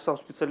 я сам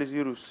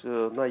специализируюсь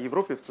на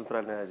Европе в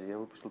Центральной Азии. Я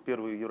выпустил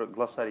первый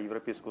глоссарий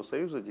Европейского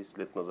Союза 10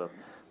 лет назад.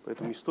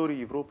 Поэтому историю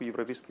Европы и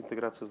европейской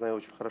интеграции знаю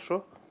очень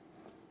хорошо.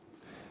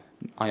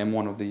 I am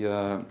one of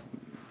the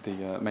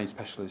main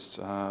specialists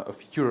of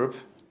Europe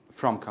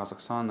from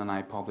Kazakhstan, and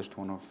I published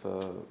one of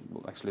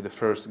actually the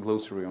first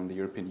glossary on the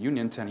European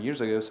Union 10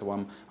 years ago, so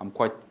I'm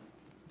quite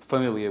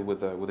familiar with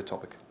the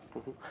topic.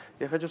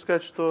 Я хочу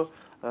сказать, что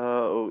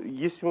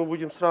если мы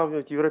будем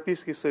сравнивать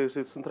Европейский Союз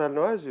и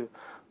Центральную Азию,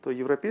 то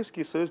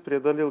Европейский Союз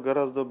преодолел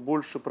гораздо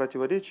больше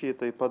противоречий.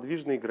 Это и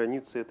подвижные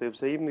границы, это и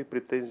взаимные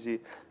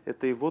претензии,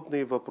 это и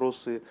водные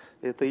вопросы,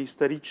 это и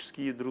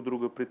исторические друг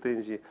друга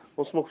претензии.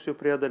 Он смог все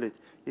преодолеть.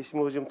 Если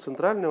мы возьмем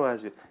Центральную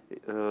Азию,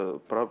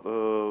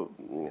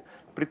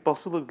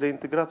 предпосылок для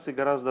интеграции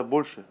гораздо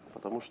больше,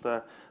 потому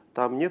что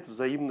там нет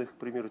взаимных, к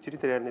примеру,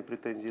 территориальной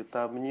претензии,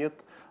 там нет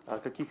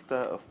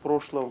каких-то в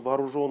прошлом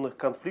вооруженных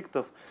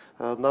конфликтов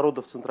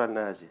народов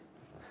Центральной Азии.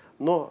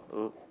 Но,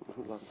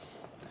 ладно,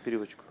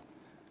 переводчику.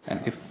 And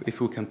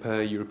if we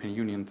compare European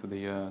Union to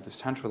the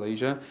Central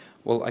Asia,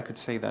 well, I could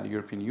say that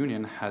European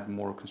Union had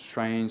more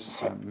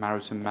constraints,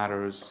 maritime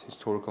matters,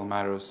 historical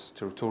matters,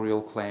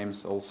 territorial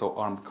claims, also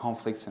armed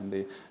conflicts in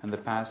the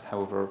past.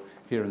 However,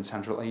 here in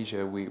Central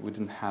Asia, we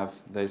didn't have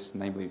this,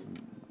 namely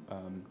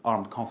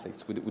armed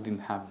conflicts. We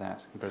didn't have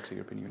that compared to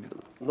European Union.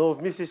 Но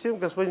вместе с тем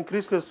господин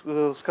Крислер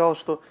сказал,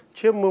 что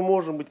чем мы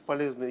можем быть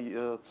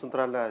полезны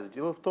Центральной Азии.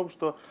 Дело в том,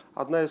 что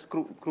одна из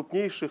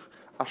крупнейших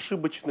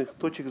ошибочных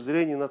точек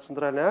зрения на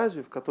Центральную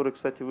Азию, в которой,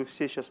 кстати, вы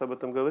все сейчас об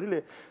этом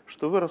говорили,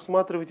 что вы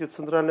рассматриваете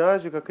Центральную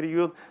Азию как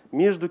регион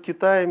между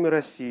Китаем и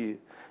Россией,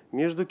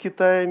 между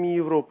Китаем и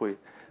Европой.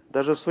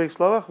 Даже в своих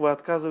словах вы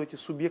отказываете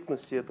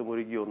субъектности этому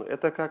региону.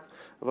 Это как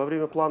во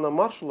время плана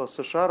Маршалла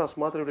США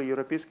рассматривали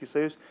Европейский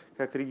Союз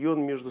как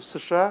регион между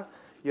США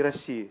и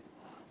Россией.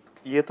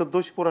 И это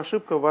до сих пор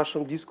ошибка в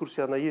вашем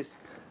дискурсе, она есть.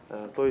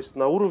 То есть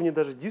на уровне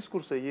даже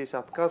дискурса есть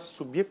отказ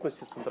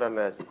субъектности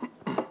Центральной Азии.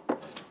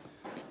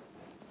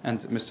 And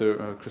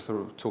Mr.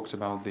 Chrysler talked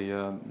about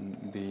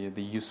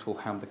the useful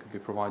help that could be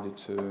provided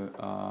to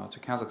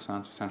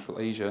Kazakhstan, to Central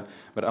Asia,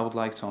 but I would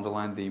like to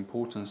underline the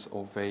importance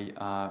of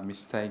a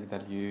mistake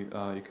that you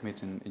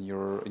commit in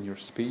your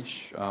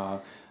speech.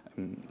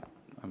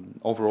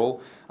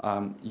 Overall,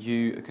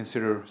 you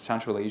consider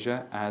Central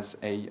Asia as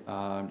a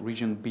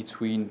region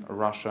between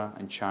Russia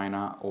and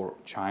China, or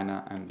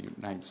China and the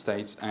United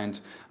States, and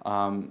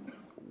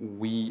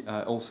we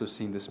also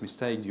seen this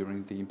mistake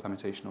during the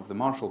implementation of the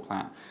Marshall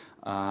Plan,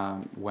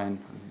 when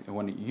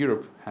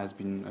Europe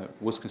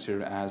was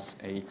considered as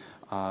a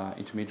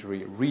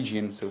intermediary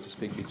region, so to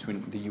speak,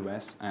 between the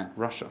US and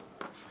Russia.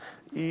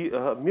 И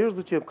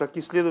между тем, как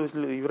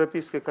исследователь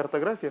европейской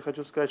картографии, я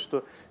хочу сказать,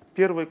 что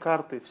первые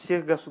карты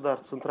всех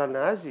государств Центральной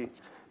Азии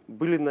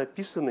были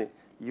написаны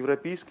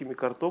европейскими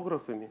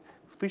картографами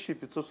в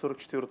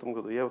 1544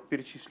 году. Я вот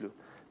перечислю.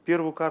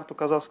 Первую карту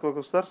казахского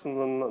государства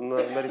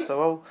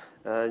нарисовал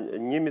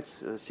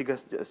немец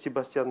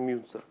Себастьян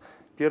Мюнцер.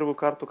 Первую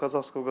карту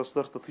казахского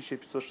государства в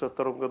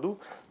 1562 году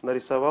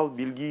нарисовал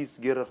бельгиец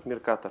Герард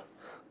Меркатор.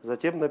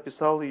 Затем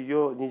написал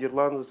ее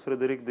нидерландец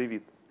Фредерик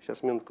Дэвид.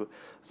 Сейчас, минутку.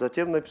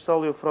 Затем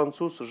написал ее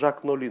француз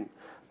Жак Нолин.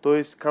 То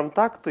есть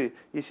контакты,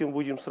 если мы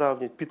будем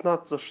сравнивать,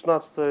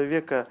 15-16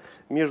 века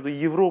между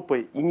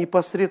Европой и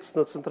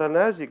непосредственно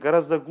Центральной Азией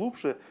гораздо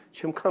глубже,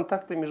 чем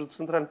контакты между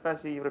Центральной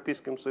Азией и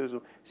Европейским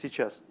Союзом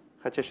сейчас.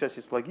 Хотя сейчас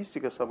есть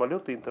логистика,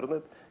 самолеты,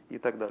 интернет и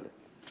так далее.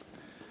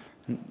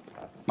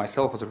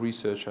 Myself, as a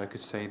researcher, I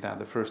could say that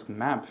the first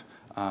map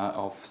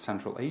of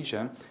Central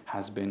Asia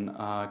has been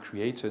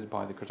created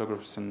by the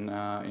cartographers in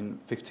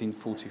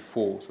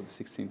 1544, so the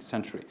 16th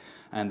century.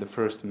 And the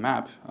first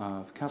map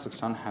of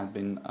Kazakhstan had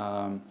been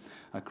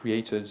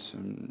created,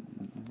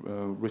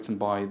 written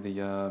by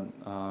the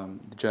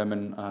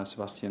German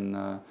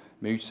Sebastian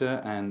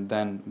Mütter, and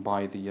then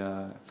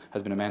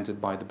has been amended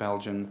by the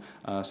Belgian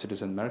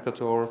citizen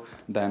Mercator.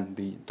 Then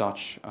the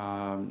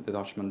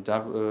Dutchman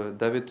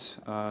David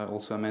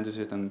also amended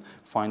it, and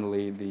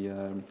finally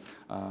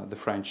the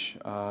French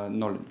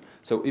Nollin.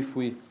 So if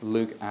we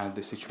look at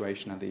the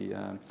situation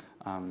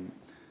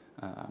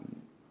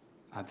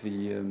at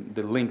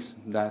the links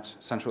that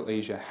Central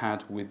Asia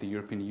had with the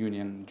European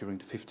Union during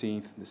the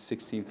 15th, the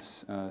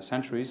 16th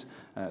centuries,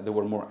 they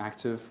were more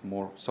active,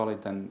 more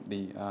solid than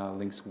the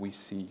links we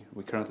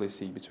currently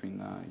see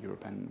between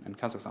Europe and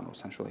Kazakhstan or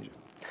Central Asia.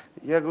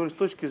 Я говорю, с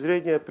точки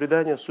зрения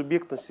придания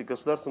субъектности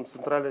государствам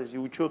Центральной Азии,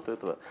 учета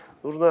этого,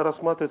 нужно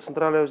рассматривать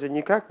Центральную Азию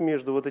не как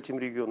между вот этим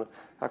регионом,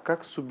 а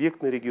как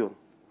субъектный регион,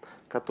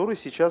 который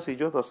сейчас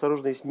идет,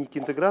 осторожно, если не к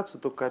интеграции,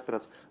 то к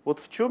кооперации. Вот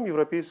в чем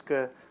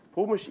европейская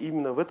помощь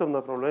именно в этом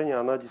направлении,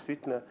 она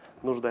действительно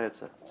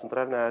нуждается,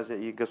 Центральная Азия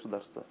и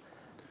государства.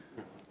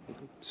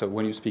 So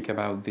when you speak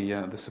about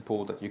the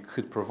support that you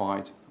could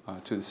provide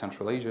to the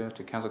Central Asia,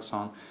 to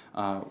Kazakhstan,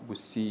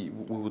 we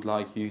would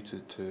like you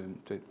to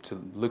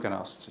look at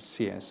us, to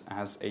see us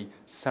as a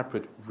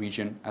separate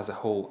region as a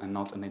whole and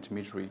not an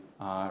intermediary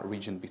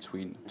region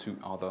between two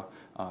other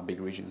big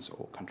regions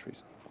or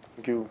countries.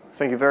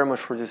 Thank you very much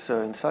for this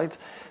insight.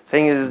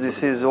 Thing is,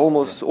 this is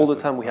almost all the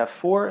time we have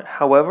for.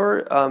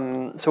 However,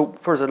 so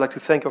first I'd like to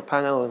thank our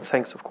panel and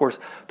thanks, of course,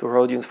 to our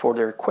audience for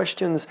their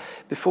questions.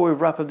 Before we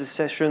wrap up the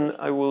session,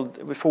 I would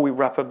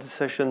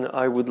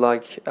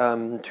like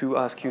to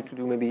ask you to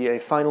do maybe a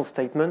final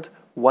statement,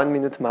 1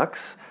 minute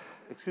max.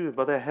 Excuse me,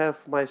 but I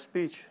have my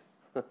speech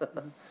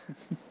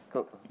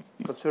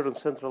concerning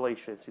Central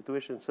Asia,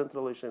 situation in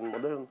Central Asia and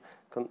modern,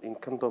 in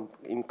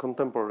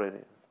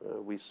contemporary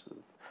with,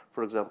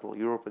 for example,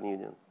 European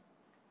Union.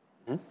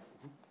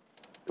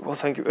 Mm-hmm. Well,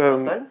 thank you.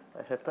 I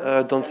have time.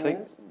 I don't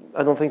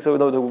think so.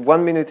 No,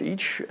 1 minute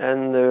each,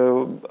 and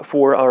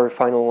for our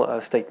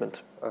final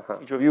statement.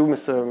 Each of you,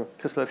 Mr.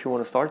 Kissler, if you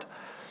want to start.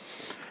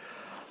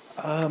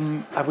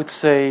 I would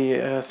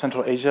say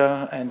Central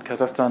Asia and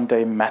Kazakhstan,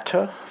 they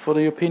matter for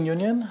the European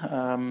Union,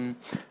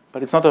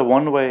 but it's not a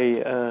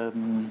one-way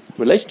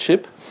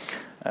relationship.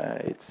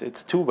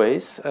 It's two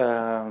ways.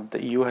 The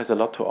EU has a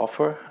lot to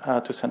offer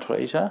to Central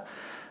Asia.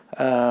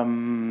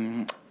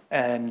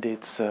 And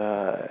it's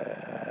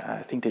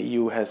I think the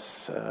EU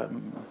is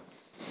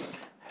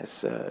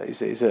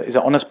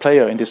an honest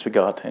player in this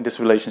regard, in this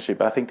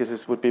relationship. I think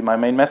this would be my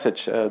main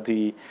message.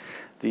 The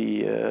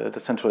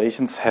Central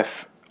Asians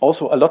have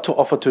also a lot to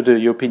offer to the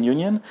European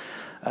Union,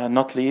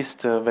 not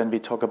least when we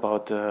talk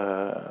about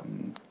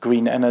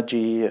green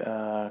energy,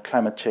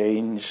 climate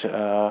change.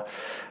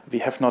 We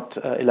have not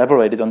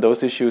elaborated on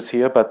those issues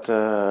here, but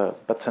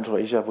Central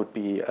Asia would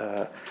be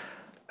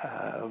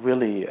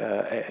really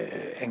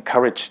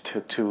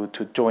encouraged to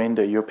join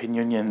the European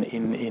Union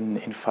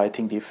in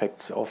fighting the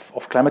effects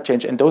of climate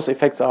change. And those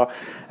effects are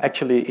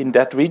actually in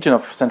that region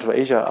of Central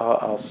Asia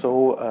are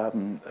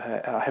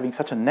having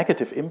such a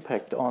negative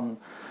impact on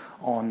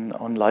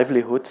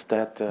livelihoods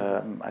that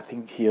I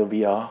think here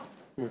we are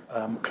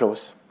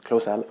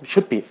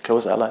should be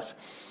close allies.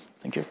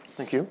 Thank you.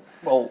 Thank you.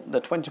 Well, the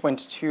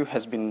 2022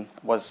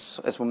 was,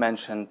 as we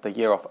mentioned, the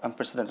year of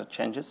unprecedented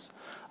changes,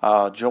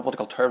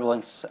 geopolitical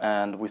turbulence,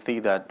 and we see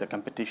that the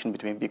competition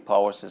between big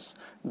powers is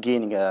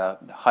gaining a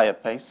higher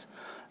pace.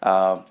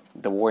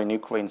 The war in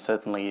Ukraine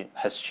certainly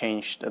has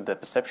changed the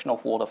perception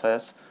of world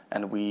affairs,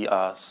 and we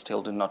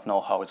still do not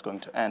know how it's going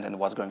to end and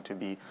what's going to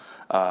be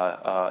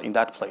in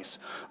that place.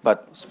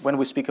 But when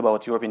we speak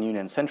about European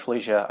Union and Central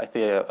Asia, I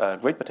see a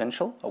great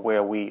potential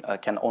where we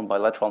can, on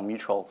bilateral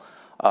mutual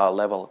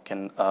level,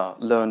 can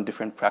learn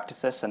different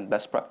practices and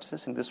best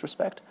practices in this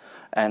respect.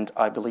 And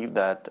I believe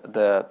that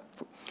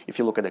if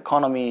you look at the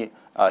economy,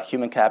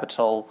 human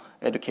capital,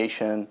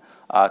 education,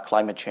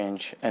 climate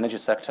change, energy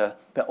sector,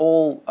 they're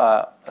all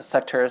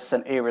sectors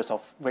and areas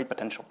of great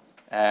potential.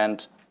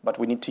 But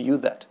we need to use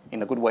that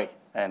in a good way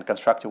and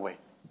constructive way.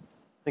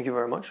 Thank you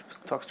very much.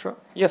 Mr. Tokstra.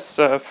 Yes,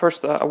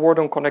 first a word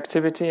on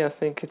connectivity. I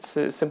think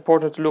it's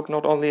important to look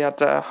not only at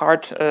the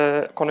hard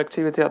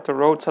connectivity at the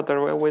roads, at the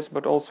railways,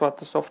 but also at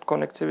the soft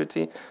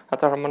connectivity, at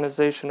the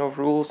harmonization of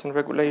rules and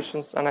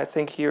regulations. And I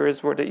think here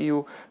is where the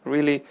EU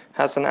really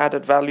has an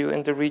added value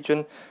in the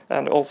region.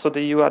 And also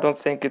the EU, I don't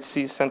think it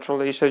sees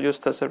Central Asia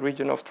just as a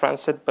region of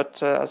transit,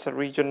 but as a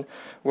region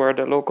where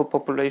the local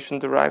population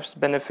derives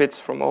benefits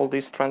from all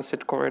these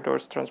transit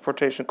corridors,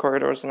 transportation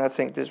corridors. And I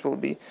think this will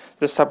be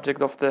the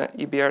subject of the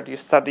EBRD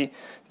study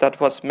that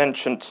was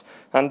mentioned.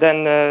 And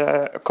then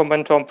a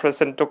comment on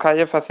President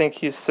Tokayev. I think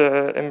he's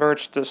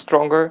emerged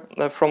stronger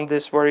from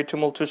this very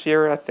tumultuous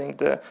year. I think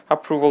the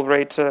approval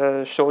rate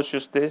shows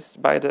just this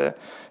by the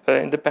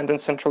Independent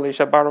Central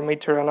Asia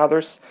Barometer and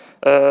others.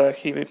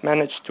 He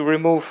managed to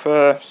remove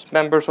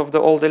members of the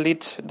old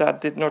elite that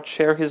did not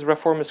share his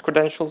reformist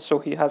credentials, so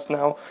he has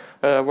now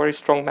a very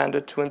strong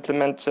mandate to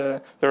implement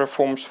the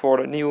reforms for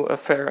a new,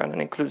 fair and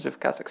an inclusive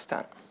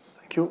Kazakhstan.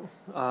 Thank you.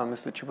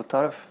 Mr.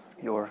 Чеботарев,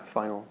 your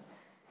final.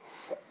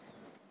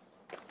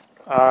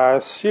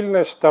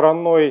 Сильной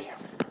стороной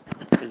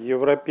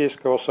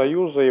Европейского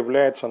Союза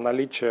является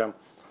наличие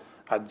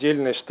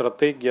отдельной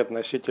стратегии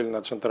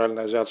относительно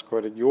Центральноазиатского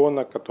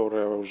региона,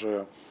 которая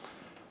уже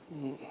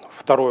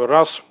второй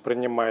раз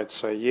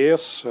принимается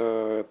ЕС.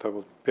 Это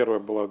вот первая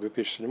была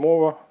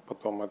 2007,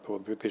 потом это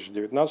вот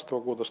 2019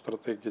 года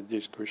стратегия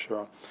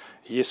действующего.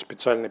 Есть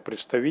специальный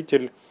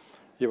представитель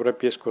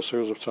Европейского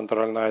Союза в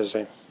Центральной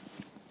Азии.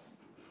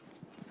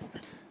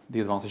 The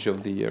advantage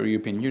of the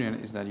European Union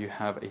is that you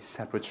have a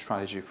separate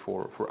strategy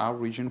for our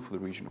region, for the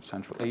region of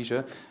Central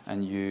Asia,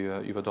 and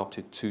you've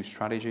adopted two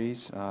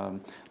strategies, the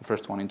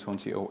first one in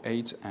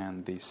 2008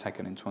 and the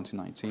second in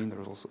 2019.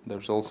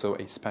 There's also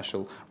a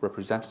special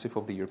representative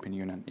of the European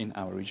Union in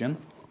our region.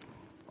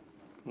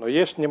 Но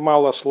есть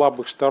немало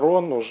слабых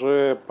сторон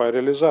уже по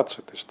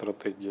реализации этой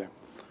стратегии.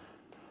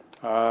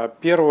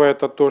 Первое –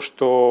 это то,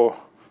 что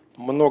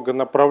много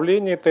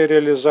направлений этой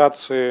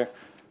реализации –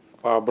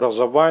 по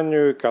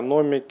образованию,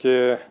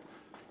 экономике,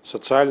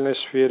 социальной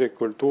сфере,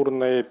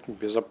 культурной,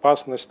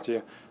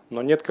 безопасности,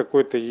 но нет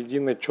какой-то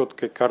единой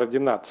четкой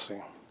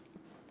координации.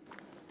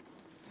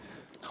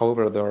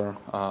 However, there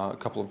are a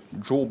couple of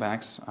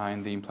drawbacks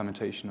in the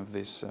implementation of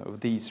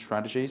these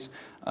strategies.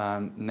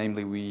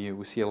 Namely,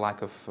 we see a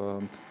lack of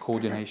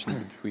coordination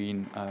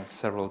between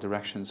several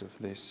directions of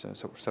this,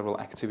 several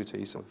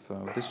activities of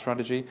this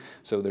strategy.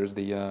 So there's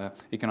the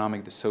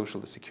economic, the social,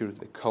 the security,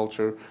 the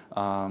culture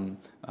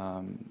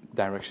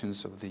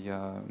directions of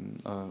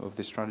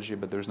this strategy,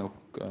 but there's no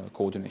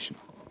coordination.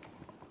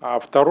 А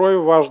второй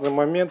важный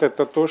момент –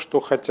 это то, что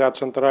хотя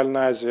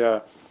Центральная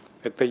Азия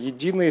это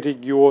единый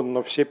регион,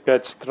 но все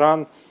 5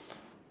 стран,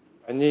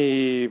 они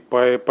и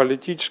по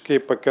политической, и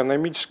по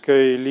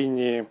экономической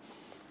линии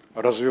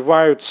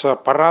развиваются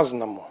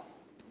по-разному.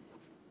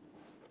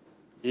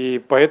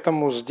 И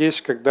поэтому здесь,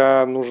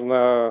 когда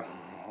нужно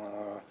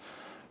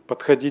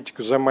подходить к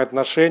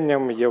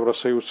взаимоотношениям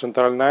Евросоюз,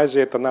 Центральная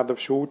Азия, это надо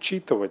все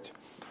учитывать.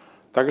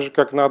 Так же,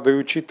 как надо и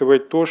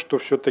учитывать то, что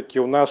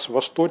все-таки у нас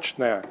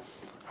восточная,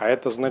 а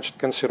это значит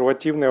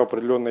консервативная в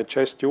определенной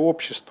части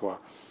общества.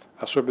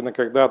 Особенно,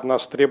 когда от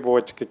нас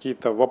требовать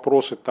какие-то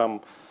вопросы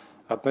там,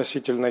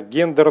 относительно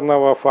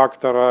гендерного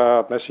фактора,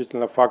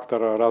 относительно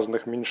фактора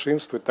разных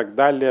меньшинств и так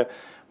далее.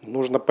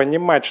 Нужно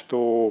понимать,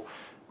 что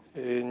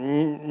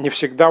не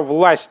всегда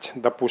власть,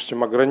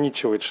 допустим,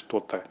 ограничивает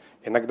что-то.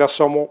 Иногда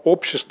само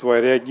общество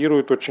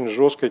реагирует очень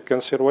жестко и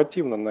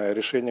консервативно на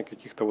решение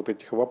каких-то вот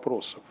этих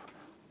вопросов.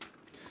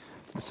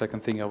 The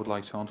second thing I would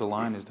like to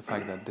underline is the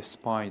fact that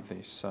despite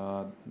this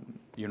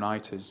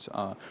united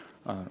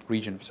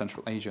region of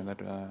Central Asia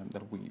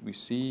that we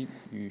see,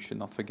 you should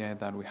not forget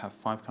that we have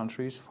 5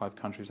 countries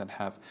that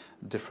have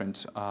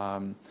different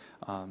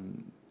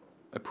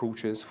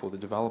approaches for the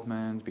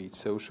development, be it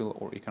social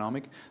or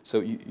economic. So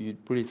you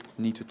really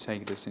need to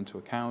take this into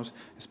account,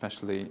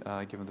 especially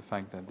given the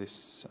fact that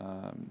this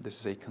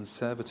is a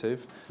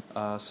conservative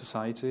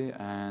society,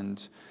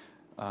 and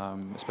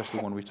especially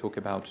when we talk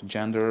about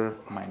gender,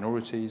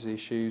 minorities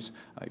issues,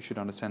 you should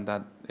understand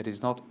that it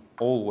is not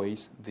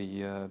always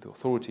the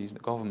authorities, the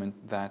government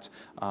that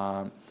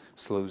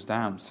slows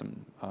down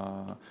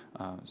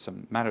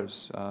some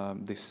matters.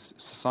 This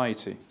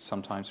society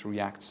sometimes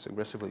reacts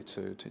aggressively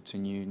to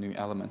new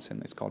elements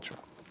in its culture.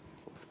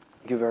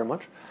 Thank you very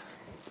much.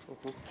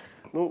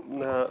 Ну,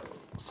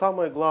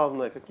 самое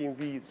главное, каким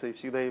видится и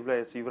всегда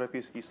является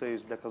Европейский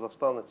Союз для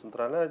Казахстана и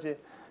Центральной Азии,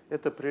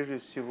 это прежде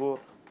всего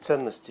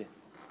ценности.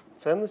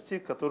 Ценности,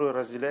 которые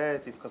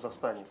разделяют и в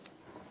Казахстане.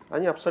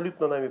 Они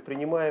абсолютно нами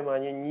принимаемы,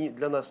 они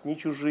для нас не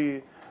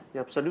чужие и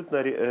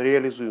абсолютно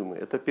реализуемы.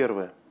 Это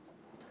первое.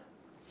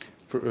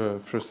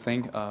 First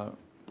thing,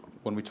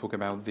 when we talk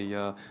about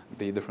the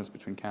difference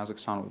between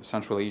Kazakhstan,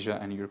 Central Asia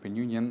and European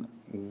Union,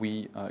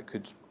 we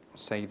could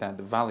say that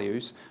the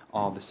values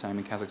are the same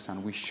in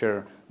Kazakhstan. We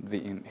share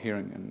here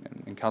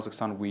in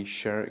Kazakhstan, we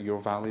share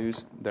your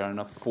values. There are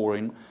not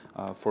foreign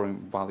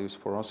values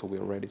for us, so we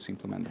are ready to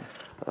implement them.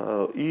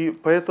 И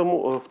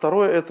поэтому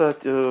второе – это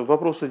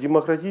вопросы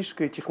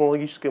демократической и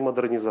технологической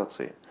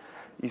модернизации.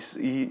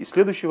 И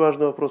следующий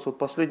важный вопрос. Вот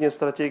последняя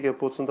стратегия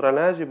по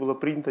Центральной Азии была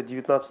принята в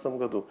 2019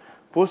 году.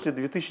 После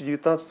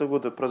 2019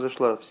 года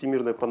произошла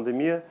всемирная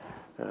пандемия,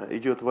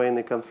 идет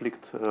военный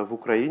конфликт в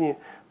Украине,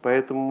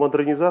 поэтому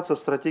модернизация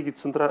стратегии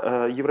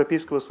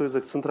Европейского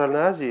Союза к Центральной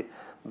Азии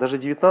даже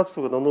 2019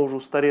 года она уже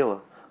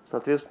устарела.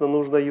 Соответственно,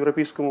 нужно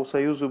Европейскому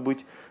Союзу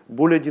быть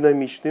более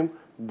динамичным,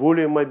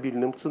 более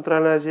мобильным в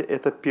Центральной Азии.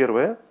 Это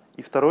первое.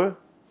 И второе?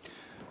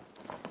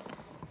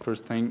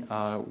 First thing,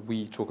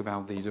 we talk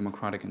about the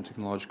democratic and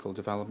technological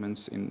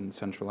developments in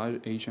Central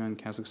Asia and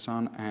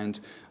Kazakhstan, and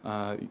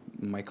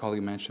my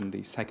colleague mentioned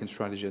the second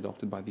strategy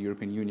adopted by the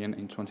European Union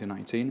in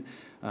 2019.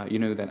 You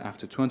know that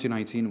after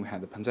 2019 we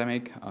had the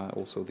pandemic,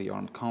 also the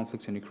armed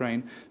conflict in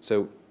Ukraine.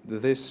 So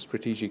this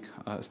strategy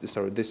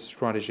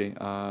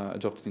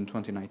adopted in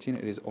 2019,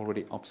 it is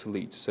already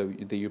obsolete. So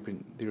the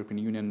European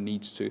Union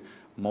needs to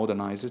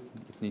modernize it.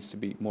 It needs to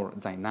be more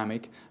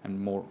dynamic and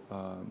more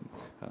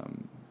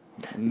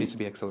needs to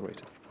be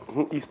accelerated.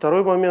 И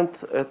второй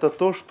момент – это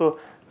то, что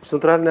в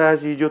Центральной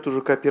Азии идет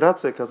уже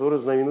кооперация, которая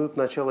знаменует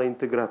начало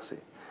интеграции.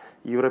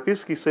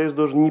 Европейский Союз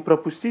должен не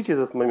пропустить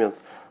этот момент,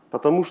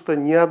 потому что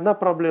ни одна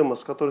проблема,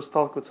 с которой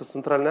сталкивается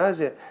Центральная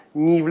Азия,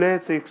 не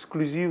является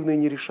эксклюзивной и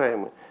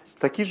нерешаемой.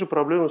 Такие же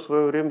проблемы в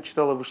свое время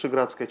читала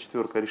Вышеградская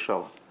четверка,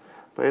 решала.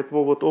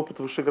 Поэтому вот опыт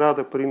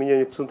Вышеграда по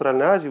применению к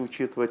Центральной Азии,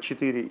 учитывая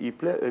 4 и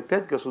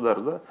 5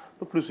 государств, да,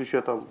 ну плюс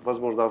еще там,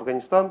 возможно,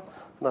 Афганистан,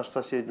 наш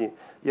соседний,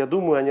 я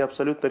думаю, они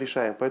абсолютно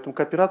решаемы. Поэтому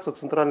кооперация в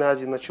Центральной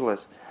Азии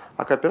началась.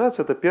 А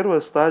кооперация – это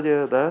первая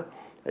стадия, да,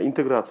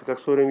 интеграции. Как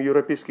в свое время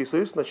Европейский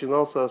Союз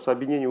начинался с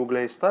объединения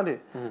угля и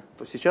стали,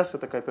 то сейчас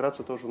эта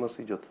кооперация тоже у нас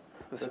идет.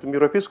 Поэтому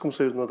Европейскому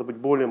Союзу надо быть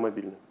более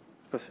мобильным.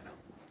 Спасибо.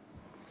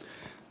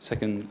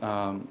 Second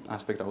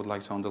aspect I would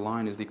like to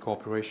underline is the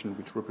cooperation,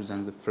 which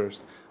represents the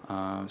first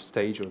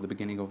stage or the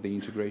beginning of the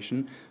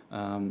integration.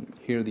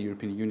 Here, the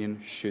European Union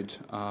should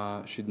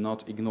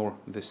not ignore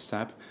this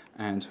step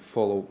and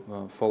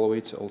follow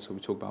it. Also, we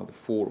talk about the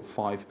 4 or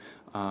 5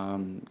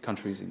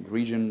 countries in the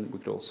region. We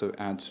could also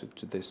add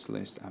to this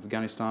list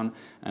Afghanistan,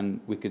 and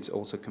we could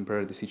also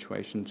compare the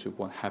situation to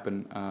what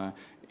happened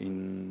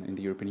in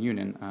the European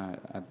Union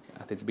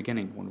at its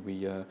beginning, when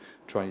we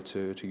tried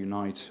to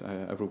unite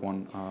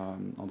everyone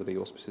under the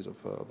auspices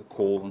of the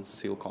coal and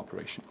steel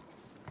cooperation.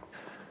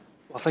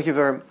 Well, thank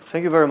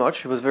you very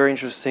much. It was very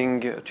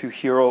interesting to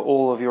hear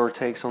all of your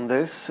takes on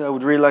this. I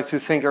would really like to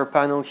thank our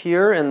panel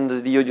here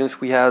and the audience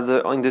we had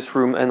in this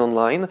room and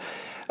online.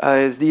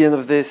 It's the end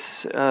of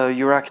this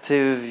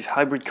Euractiv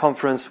hybrid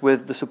conference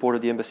with the support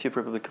of the Embassy of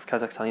the Republic of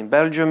Kazakhstan in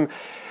Belgium.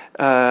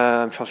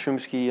 I'm Charles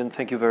Shumsky, and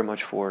thank you very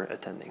much for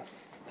attending.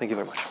 Thank you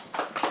very much.